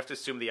yeah, so you'd have to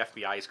assume the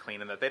FBI is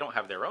clean and that they don't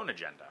have their own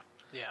agenda.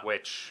 Yeah.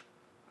 Which,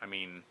 I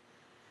mean,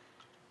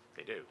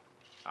 they do,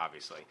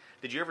 obviously.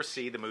 Did you ever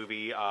see the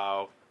movie,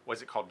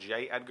 was it called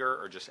J. Edgar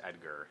or just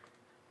Edgar?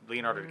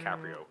 Leonardo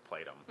DiCaprio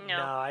played him.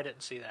 No. I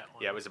didn't see that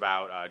one. Yeah, it was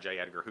about J.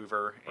 Edgar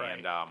Hoover, Right.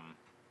 and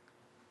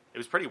it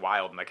was pretty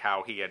wild, like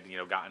how he had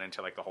gotten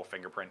into like the whole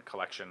fingerprint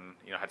collection,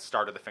 had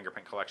started the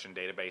fingerprint collection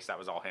database. That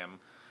was all him.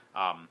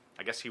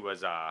 I guess he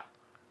was. I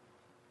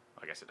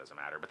guess it doesn't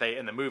matter. But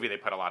in the movie they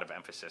put a lot of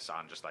emphasis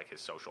on just like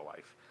his social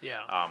life.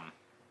 Yeah.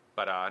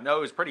 But no,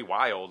 it was pretty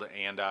wild,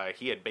 and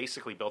he had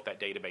basically built that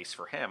database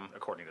for him,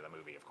 according to the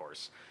movie, of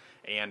course.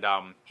 And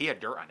he had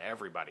dirt on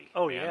everybody.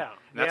 Oh, man. yeah.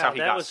 And that's Yeah, how he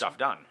that got was- stuff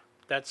done.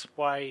 That's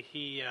why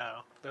he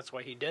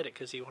did it,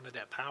 because he wanted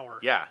that power.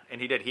 Yeah,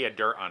 and he did. He had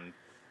dirt on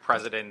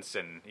presidents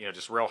and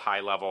just real high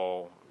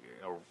level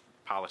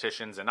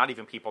politicians, and not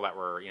even people that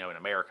were in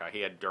America.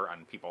 He had dirt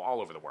on people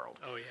all over the world.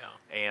 Oh yeah.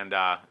 And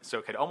so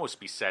it could almost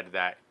be said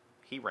that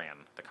he ran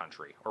the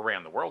country, or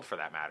ran the world for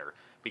that matter,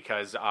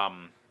 because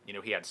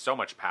he had so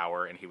much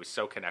power and he was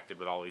so connected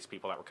with all these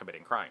people that were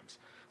committing crimes.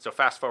 So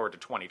fast forward to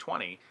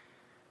 2020,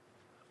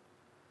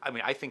 I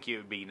mean, I think it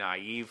would be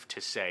naive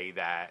to say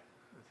that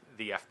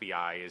the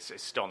FBI is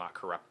still not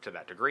corrupt to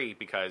that degree,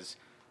 because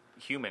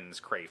humans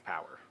crave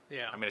power.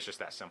 Yeah. I mean, it's just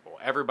that simple.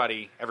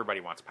 Everybody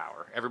wants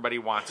power. Everybody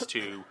wants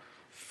to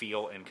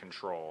feel in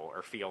control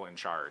or feel in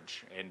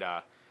charge. And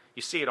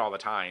you see it all the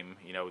time,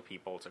 with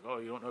people. It's like, oh,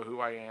 you don't know who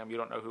I am. You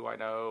don't know who I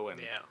know. And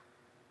Yeah.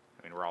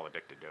 I mean, we're all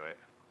addicted to it.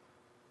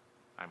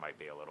 I might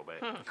be a little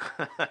bit.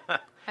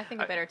 I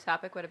think a better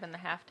topic would have been the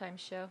halftime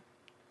show.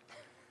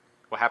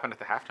 What happened at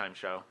the halftime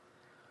show?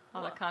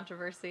 All the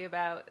controversy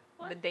about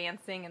the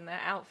dancing and the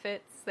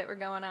outfits that were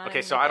going on. Okay,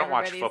 and so I don't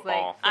watch everybody's,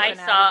 football. I flipping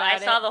out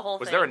about saw it. the whole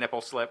Was thing. there a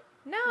nipple slip?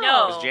 No.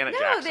 No. Was Janet No,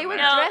 Jackson they were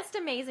there? No. dressed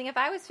amazing. If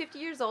I was 50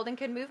 years old and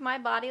could move my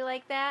body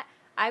like that,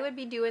 I would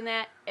be doing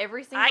that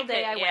every single I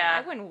day could- I went.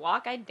 yeah. I wouldn't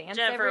walk. I'd dance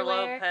Jennifer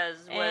everywhere. Lopez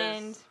was.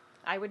 And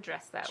I would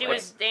dress that She way.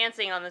 was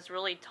dancing on this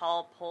really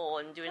tall pole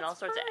and doing all That's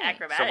sorts of fine.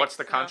 acrobatics. So what's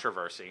the so-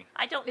 controversy?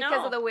 I don't know.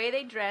 Because of the way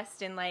they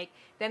dressed, and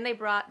then they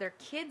brought their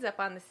kids up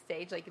on the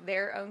stage, like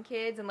their own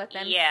kids, and let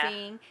them Yeah.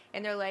 sing.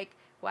 And they're like,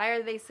 why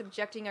are they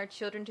subjecting our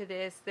children to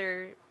this?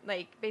 They're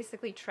like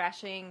basically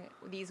trashing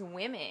these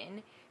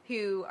women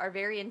who are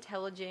very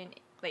intelligent,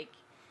 like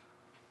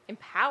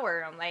empower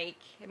them. Like,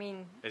 I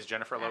mean, Is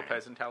Jennifer I don't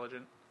Lopez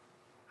intelligent?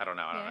 I don't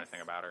know. I don't know Yes.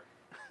 anything about her.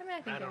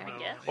 I think I don't they're know.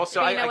 guess. Well, so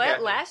But I, you know I what?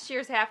 get- Last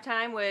year's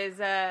halftime was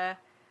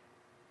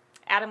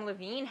Adam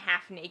Levine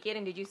half naked,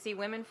 and did you see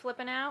women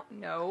flipping out?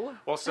 No.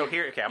 Well, so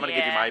here, okay, I'm going to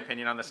give you Yeah. my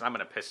opinion on this, and I'm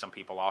going to piss some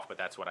people off, but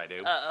that's what I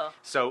do. Uh-oh.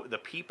 So the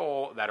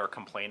people that are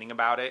complaining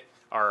about it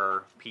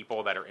are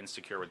people that are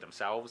insecure with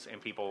themselves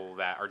and people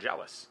that are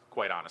jealous,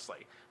 quite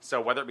honestly. So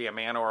whether it be a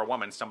man or a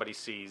woman, somebody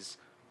sees,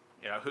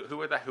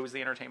 who's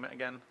the entertainment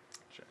again?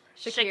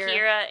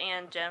 Shakira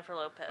and Jennifer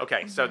Lopez.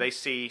 Okay, so they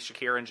see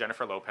Shakira and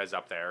Jennifer Lopez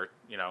up there,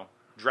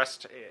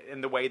 dressed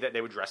in the way that they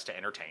would dress to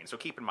entertain. So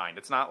keep in mind,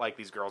 it's not like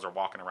these girls are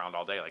walking around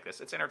all day like this.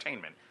 It's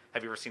entertainment.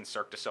 Have you ever seen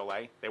Cirque du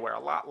Soleil? They wear a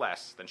lot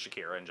less than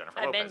Shakira and Jennifer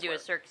I've Lopez been to wear. a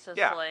Cirque du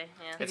Yeah. Soleil. Yeah. It's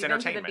Have you been to the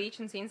entertainment. beach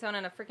and seen someone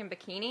in a freaking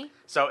bikini?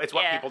 So it's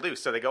what Yeah. people do.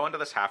 So they go into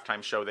this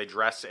halftime show, they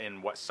dress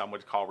in what some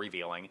would call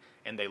revealing,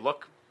 and they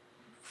look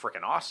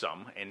freaking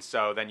awesome. And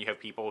so then you have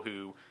people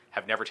who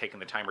have never taken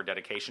the time or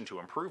dedication to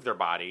improve their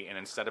body, and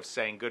instead of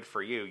saying "good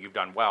for you, you've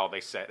done well," they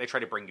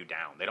try to bring you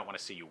down. They don't want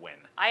to see you win.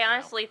 I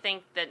honestly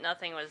think that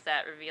nothing was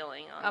that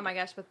revealing. Oh my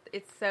gosh, but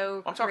it's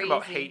so I'm crazy. talking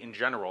about hate in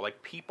general.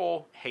 Like,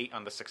 people hate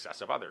on the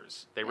success of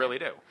others. They really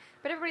do.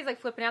 But everybody's like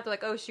flipping out. They're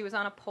like, "Oh, she was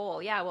on a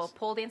pole." Yeah, well,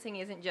 pole dancing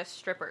isn't just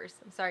strippers.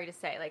 I'm sorry to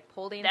say, like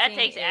pole dancing. That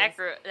takes is,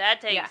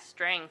 That takes Yeah.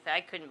 strength.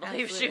 I couldn't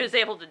believe she Absolutely. was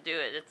able to do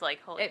it. It's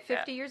like holy at 50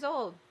 crap. years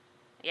old.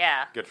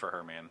 Yeah. Good for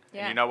her, man. Yeah.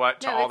 And you know what?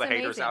 To No, all the that's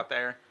haters amazing. out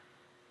there,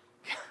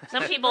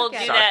 Some people Look do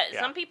at it. that. Sorry,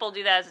 yeah. Some people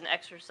do that as an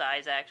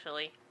exercise.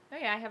 Actually, Oh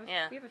yeah,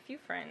 Yeah. we have a few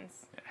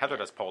friends. Heather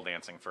does pole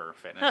dancing for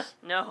fitness.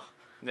 no.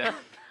 Yeah. Mickey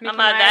I'm not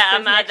Myers that- says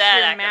I'm not next that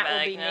year Matt will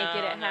acrobatic. be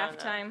naked at No, no, no.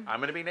 halftime. I'm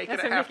going to be naked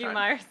That's at what halftime. Mickey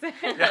Myers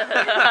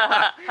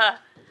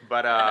said.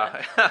 But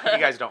you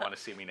guys don't want to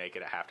see me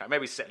naked at halftime.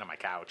 Maybe sitting on my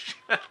couch.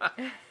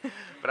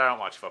 But I don't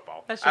watch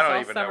football. That's I just don't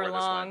all even know summer where this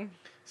long. went.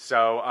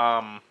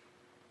 So,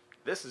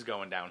 this is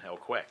going downhill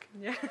quick.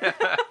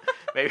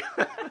 Yeah.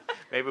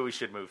 Maybe we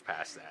should move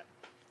past that.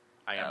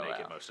 I am Oh, naked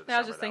well. most of the No, I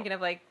was summer, just thinking though.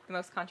 of like the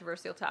most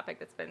controversial topic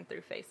that's been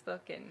through Facebook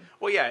and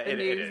Well, yeah, the it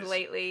news is.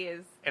 lately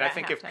is. And I that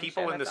think if halftime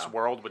people show, in that's this all.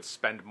 world would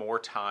spend more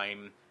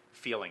time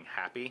feeling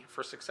happy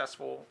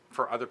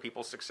for other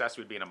people's success,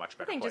 we'd be in a much I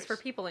better think place. just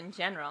for people in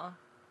general.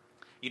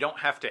 You don't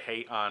have to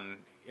hate on,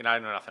 and I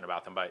know nothing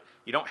about them, but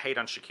you don't hate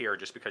on Shakira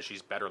just because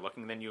she's better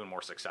looking than you and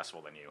more successful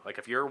than you. Like,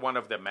 if you're one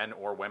of the men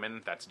or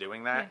women that's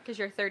doing that, Because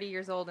you're 30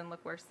 years old and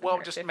look worse than well,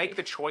 her just 50. make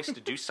the choice to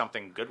do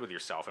something good with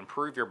yourself,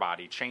 improve your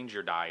body, change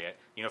your diet.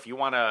 You know, if you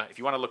wanna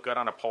look good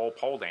on a pole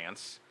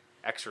dance,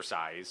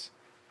 exercise,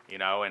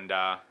 and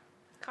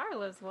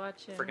Carla's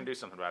watching. freaking do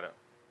something about it.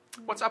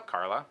 What's up,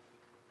 Carla?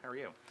 How are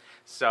you?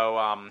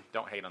 So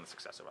don't hate on the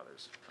success of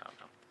others. I don't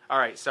know. All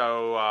right,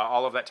 so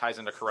all of that ties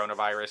into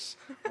coronavirus.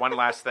 One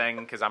last thing,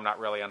 because I'm not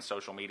really on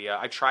social media.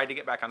 I tried to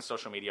get back on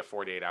social media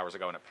 48 hours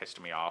ago, and it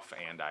pissed me off,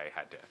 and I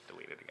had to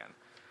delete it again.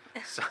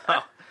 So,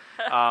 crap,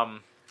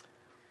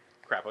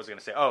 I was going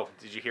to say,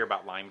 did you hear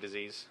about Lyme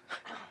disease?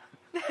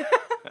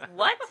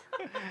 What?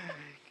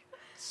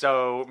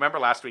 So, remember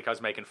last week I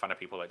was making fun of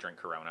people that drink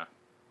Corona?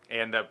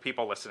 And the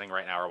people listening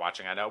right now are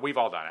watching. I know we've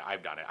all done it.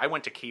 I've done it. I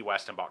went to Key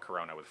West and bought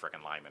Corona with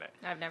frickin' lime in it.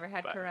 I've never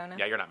had But, Corona.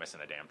 yeah, you're not missing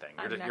a damn thing.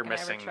 I'm not You're gonna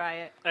missing. ever try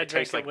it. I It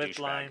drink tastes it like with douchebag.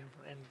 lime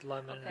and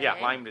lemon. Okay. Yeah,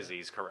 Lyme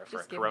disease, correct?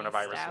 Just give me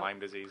Coronavirus, stout. Lyme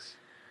disease.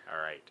 All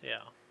right. Yeah.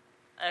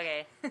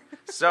 Okay.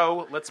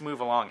 So let's move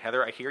along,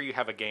 Heather. I hear you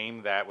have a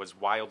game that was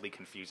wildly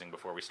confusing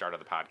before we started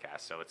the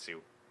podcast. So let's see.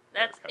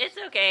 It's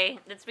okay.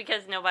 It's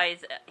because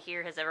nobody's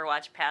here has ever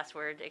watched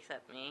Password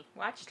except me.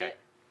 Watched Okay. it.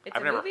 It's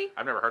I've a never, movie.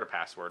 I've never heard of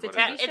Password. It's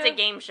What a is TV it? It's a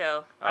game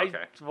show. Okay.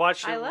 I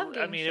watched it. I love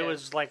game it shows.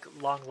 was like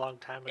long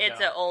time ago.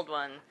 It's an old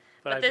one.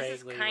 But I But this is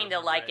vaguely kind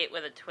of remember like it. it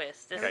with a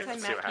twist. This Okay, is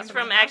let's see what Matt came happens. to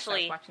From my house, I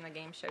actually- was watching the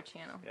game show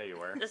channel. Yeah, you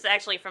were. this is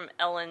actually from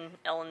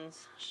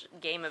Ellen's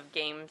Game of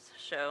Games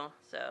show.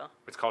 So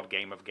It's called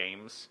Game of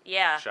Games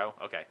yeah, show.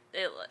 Okay.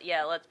 it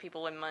lets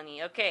people win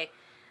money. Okay,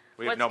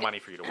 We have What's no go- money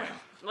for you to win.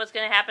 what's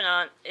gonna happen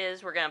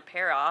is we're gonna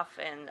pair off,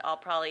 and I'll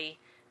probably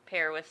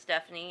pair with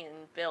Stephanie,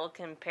 and Bill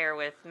can pair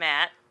with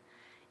Matt.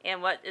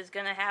 And what is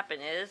gonna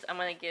happen is I'm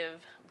gonna give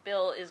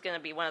Bill is gonna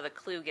be one of the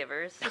clue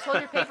givers. Just hold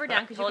your paper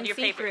down because you Hold can your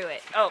see paper. through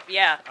it. Oh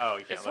yeah. Oh, you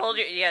can't Just look.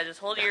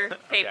 hold your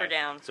paper Okay.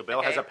 down. So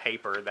Bill has okay? a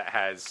paper that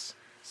has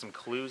some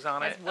clues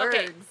on Has it. words.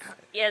 Okay.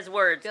 Yes,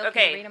 words. Bill, can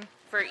you okay. read 'em?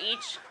 For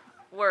each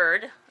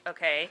word,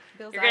 okay,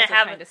 Bill's you're gonna eyes are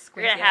have kinda you're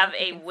squinty. gonna I don't have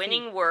think a you can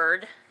winning see.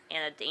 word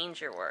and a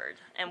danger word.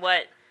 And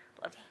what?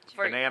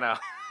 For, Banana.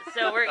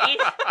 so we're each.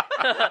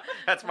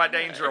 That's my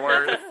danger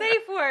word.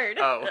 Safe word.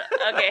 Oh.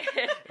 Okay.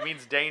 It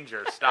means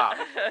danger. Stop.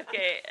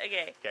 Okay.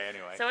 Okay,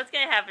 anyway. So what's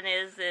gonna happen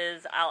is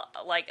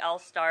I'll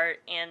start,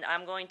 and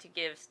I'm going to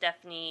give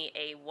Stephanie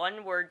a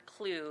one-word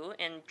clue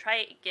and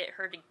try to get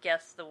her to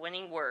guess the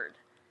winning word.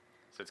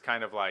 So it's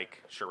kind of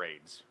like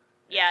charades.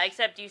 Yeah,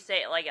 except you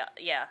say it like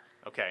yeah.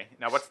 Okay.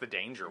 Now what's the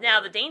danger word?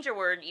 Now the danger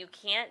word, you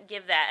can't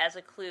give that as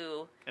a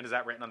clue. And is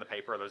that written on the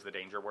paper? Are those the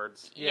danger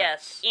words?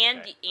 Yes, and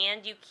Okay.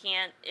 and you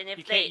can't, and if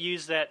You they can't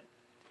use that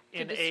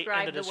in To to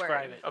describe the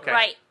describe word. it. Okay.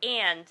 right,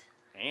 and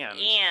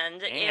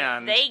And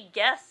if they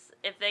guess,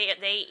 if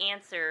they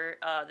answer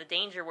the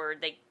danger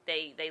word,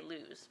 they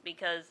lose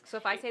because So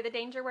if I say the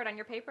danger word on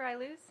your paper, I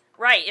lose?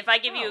 right. If I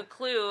give you Oh. a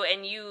clue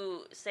and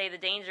you say the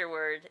danger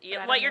word, But I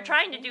what don't you're know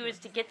trying what to the do danger is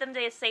to get them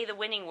to say the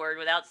winning word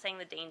without saying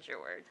the danger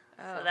word.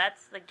 Oh. So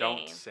that's the game.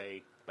 don't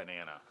say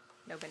banana.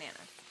 No banana.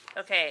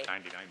 Okay.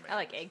 99 minutes. I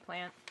like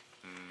eggplant.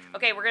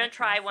 Okay, we're gonna That's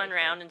try my one favorite.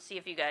 round and see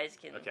if you guys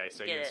can Okay,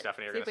 so get you and it.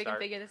 Stephanie are See going if to we can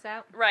start? figure this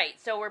out. Right,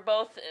 so we're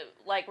both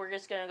we're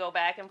just gonna go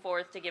back and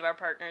forth to give our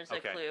partners a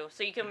Okay. clue.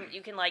 So you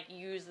can like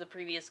use the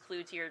previous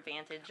clue to your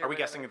advantage. Or Are we whatever.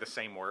 guessing the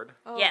same word?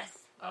 Oh. Yes.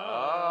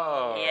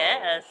 Oh.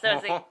 Yeah. So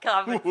it's a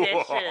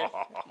competition.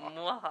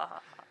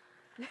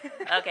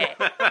 Okay.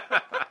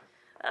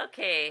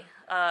 Okay.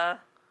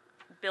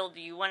 Bill,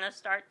 do you want to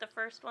start the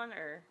first one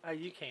or?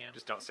 You can.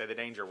 Just don't say the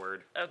danger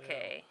word.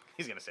 Okay.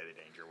 He's going to say the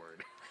danger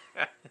word.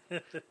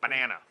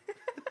 Banana.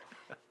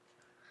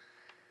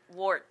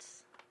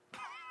 Warts.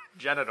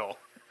 Genital.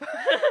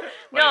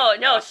 No, Wait,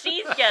 no,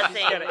 she's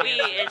guessing. gotta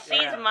answer.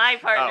 She's Yeah. my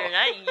partner, Oh.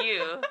 not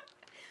you.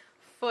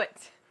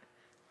 Foot.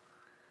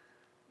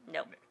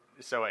 Nope.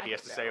 So he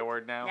has to say a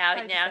word now?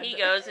 Now he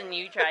goes and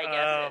you try to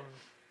guess Um,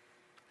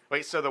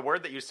 Wait, so the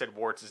word that you said,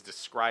 warts, is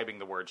describing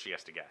the word she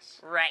has to guess.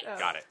 it. Right. Oh,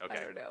 Got it, okay. I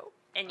don't know.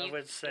 And I you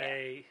would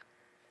say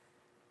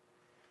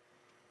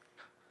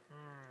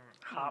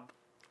hop.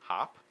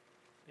 Hop?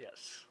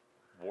 Yes.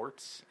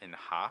 Warts and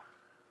hop?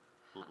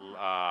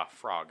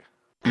 Frog.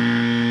 Is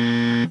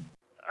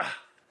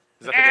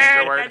that the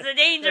danger word? That's a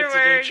danger That's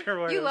word. a danger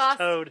word. You It was lost.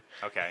 Toad.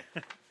 Okay.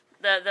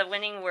 The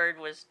winning word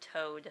was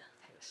toad.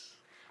 Yes.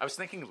 I was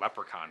thinking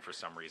leprechaun for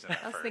some reason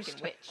at I was first.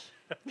 thinking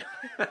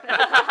witch.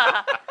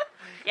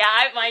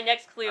 Yeah, my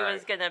next clue All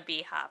was right. gonna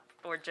be hop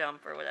or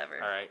jump or whatever.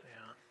 All right.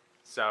 Yeah.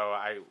 So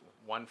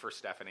 1 for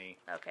Stephanie,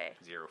 Okay.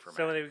 0 for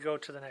So Matt. then we go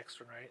to the next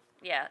one, right?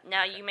 Yeah.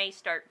 Now you may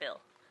start,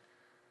 Bill,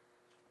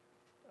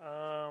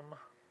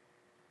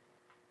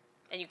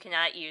 and you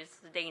cannot use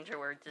the danger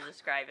word to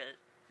describe it.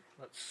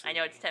 Let's see. I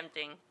know it's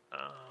tempting.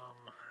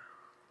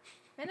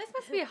 Man, this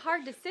must be a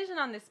hard decision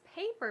on this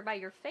paper by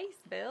your face,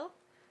 Bill.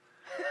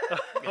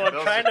 Well, I'm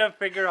Bill's- trying to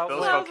figure out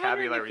Bill's Well, I what was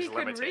wondering if vocabulary's you could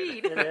limited.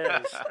 read.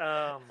 it is.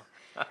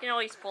 You can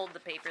always fold the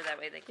paper that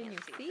way they Can can't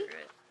you see see? through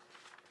it.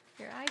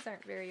 Your eyes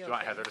aren't very Do open. you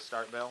want Heather to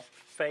start, Bill?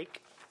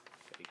 Fake.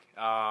 Fake.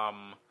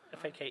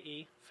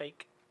 F-A-K-E.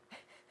 Fake.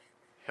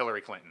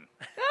 Hillary Clinton.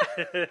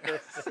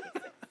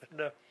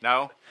 No.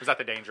 No? Is that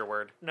the danger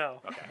word?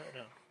 No. Okay.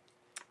 No.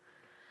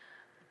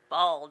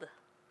 Bald.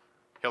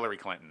 Hillary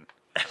Clinton.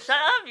 Shut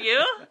up,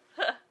 you.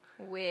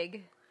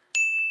 Wig.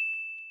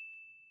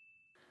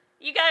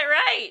 You got it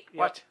right. Yep.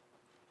 What?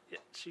 Yeah,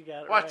 she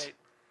got it What? right.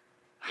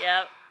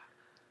 Yep.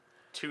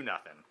 2-0.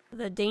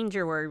 The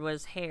danger word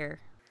was hair.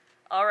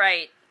 All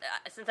right.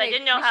 Since I Hey,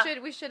 didn't know how.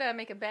 we should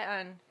make a bet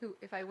on who.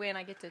 If I win,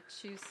 I get to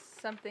choose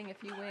something.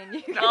 If you win,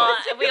 you. Well,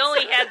 we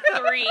only had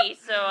 3,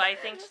 so I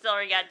think she's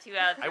already got 2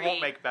 out of 3. I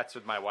won't make bets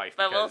with my wife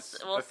But we'll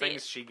because we'll the see.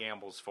 things she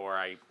gambles for,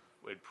 I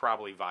would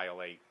probably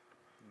violate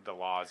the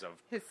laws of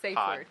His safe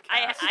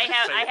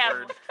podcast.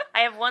 word. I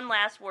have one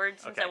last word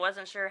since Okay. I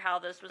wasn't sure how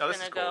this was No, going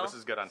this to is cool. go. This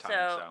is good on time,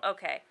 so.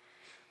 okay.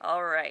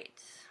 All right.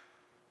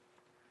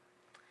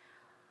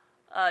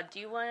 Do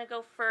you want to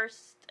go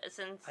first?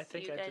 Since I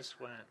think you I guys... just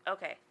went.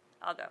 Okay,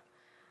 I'll go.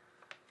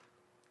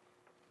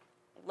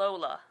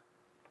 Lola.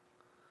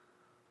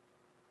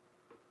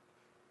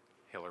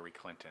 Hillary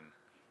Clinton.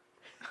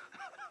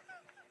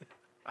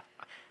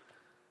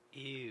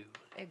 Ew.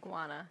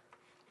 Iguana.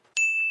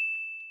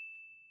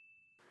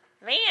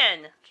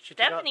 Man, She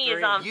took out Stephanie is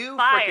 3. on You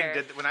fire. freaking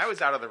did. When I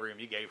was out of the room,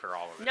 you gave her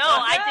all of it. No,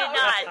 I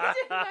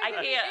did not. I I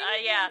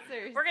can't. Yeah,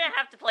 we're gonna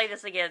have to play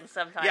this again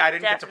sometime. Yeah, I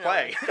didn't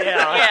definitely. get to play.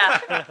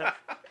 Yeah. Yeah.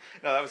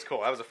 No, that was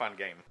cool. That was a fun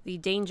game. The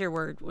danger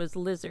word was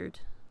lizard.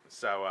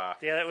 So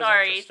Yeah, that was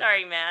Sorry,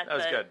 interesting. Matt. that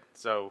was but good.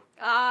 So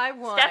I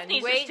won.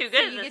 Stephanie's just Wait too till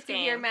good at you this get to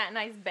hear game. Matt and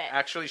I's bet.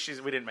 actually,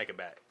 we didn't make a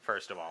bet.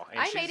 First of all, and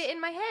I made it in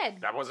my head.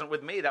 That wasn't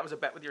with me. That was a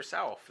bet with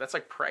yourself. That's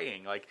like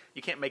praying. Like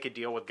you can't make a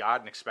deal with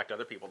God and expect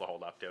other people to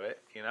hold up to it.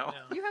 You know,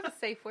 Yeah. You have a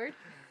safe word.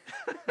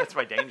 that's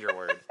my danger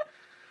word.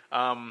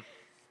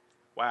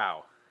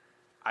 Wow,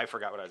 I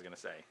forgot what I was gonna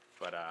say,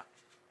 but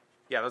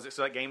yeah.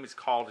 So that game is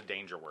called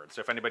Danger Word.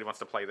 So if anybody wants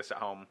to play this at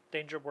home,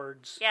 Danger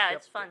words. Yeah, Yep.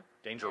 it's fun.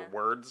 Danger Yeah.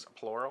 Words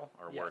plural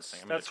or Yes, words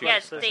thing. that's the what Yeah, it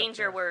it's two. says up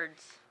danger there.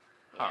 words.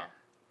 Huh. Yeah.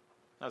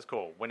 That was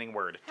cool. Winning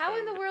word. How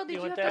in the Toad. world did You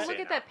you want have that? to look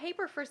at that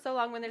paper for so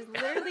long when there's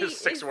literally There's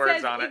 6 it words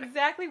says on it.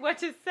 exactly what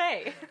to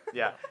say?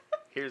 Yeah.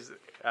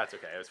 That's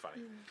okay. It was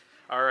funny.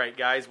 All right,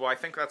 guys. Well, I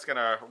think that's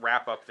gonna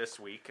wrap up this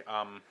week.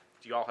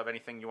 Do you all have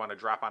anything you want to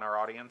drop on our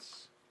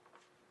audience?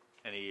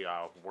 Any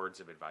words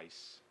of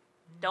advice?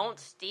 Don't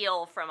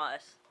steal from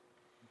us,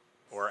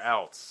 Or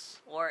else?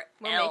 or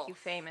We'll else make you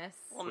famous.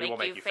 We'll We will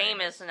make you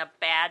famous in a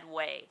bad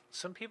way.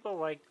 Some people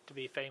like to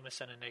be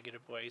famous in a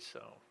negative way,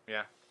 so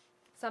Yeah.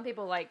 Some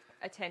people like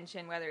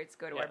attention, whether it's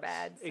good or yes,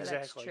 bad. So exactly.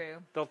 that's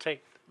true. They'll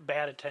take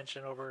bad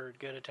attention over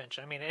good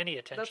attention. I mean, any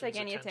attention. They'll take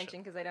any attention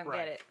because they don't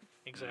Right. get it.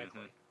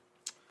 Exactly.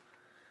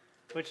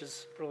 Which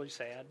is really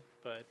sad,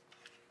 but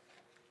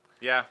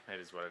Yeah, it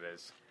is what it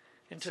is.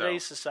 in So-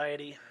 today's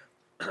society,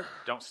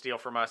 Don't steal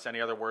from us. Any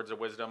other words of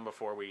wisdom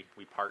before we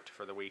part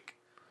for the week?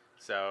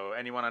 So,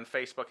 anyone on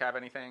Facebook have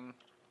anything?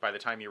 By the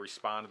time you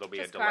respond, there'll be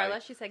Just a delay.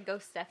 Carla, she said, "Go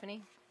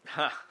Stephanie."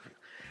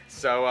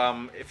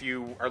 So, if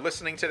you are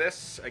listening to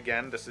this,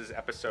 again, this is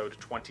episode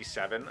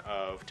 27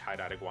 of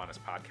Tie-Dyed Iguanas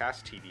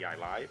podcast, TDI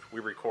Live. We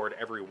record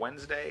every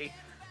Wednesday.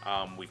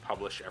 We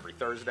publish every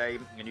Thursday.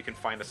 And you can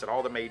find us at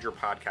all the major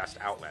podcast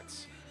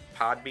outlets.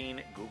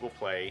 Podbean, Google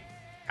Play,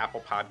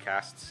 Apple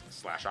Podcasts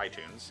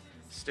 /iTunes,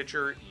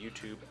 Stitcher,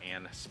 YouTube,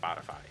 and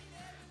Spotify.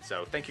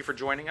 So, thank you for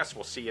joining us.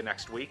 We'll see you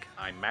next week.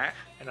 I'm Matt,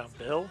 and I'm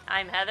Bill.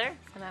 I'm Heather.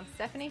 And I'm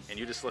Stephanie. and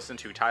you just listened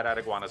to Tie-Dyed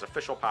Iguana's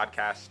official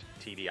podcast,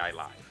 TDI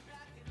Live.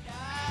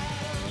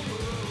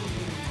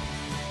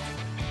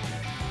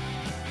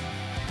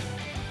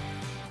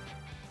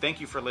 Thank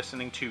you for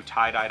listening to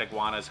Tie-Dyed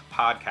Iguana's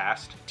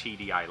podcast,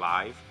 TDI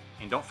Live.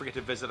 And don't forget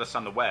to visit us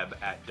on the web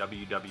at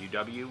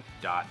www.thetdi.com.